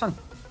on the next one.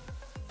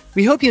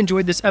 We hope you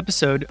enjoyed this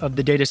episode of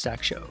the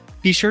DataStack Show.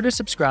 Be sure to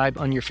subscribe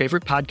on your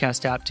favorite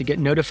podcast app to get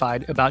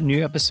notified about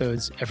new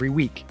episodes every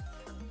week.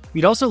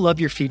 We'd also love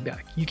your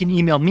feedback. You can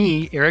email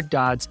me, Erik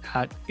Dodds,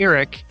 at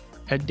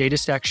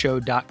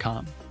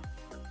eric@datastackshow.com.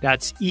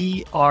 That's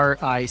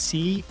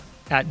ERIC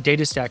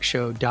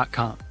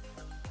 @datastackshow.com.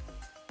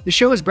 The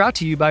show is brought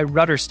to you by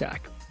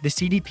RudderStack, the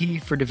CDP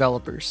for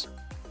developers.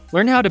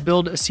 Learn how to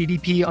build a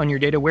CDP on your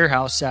data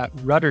warehouse at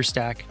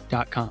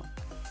rudderstack.com.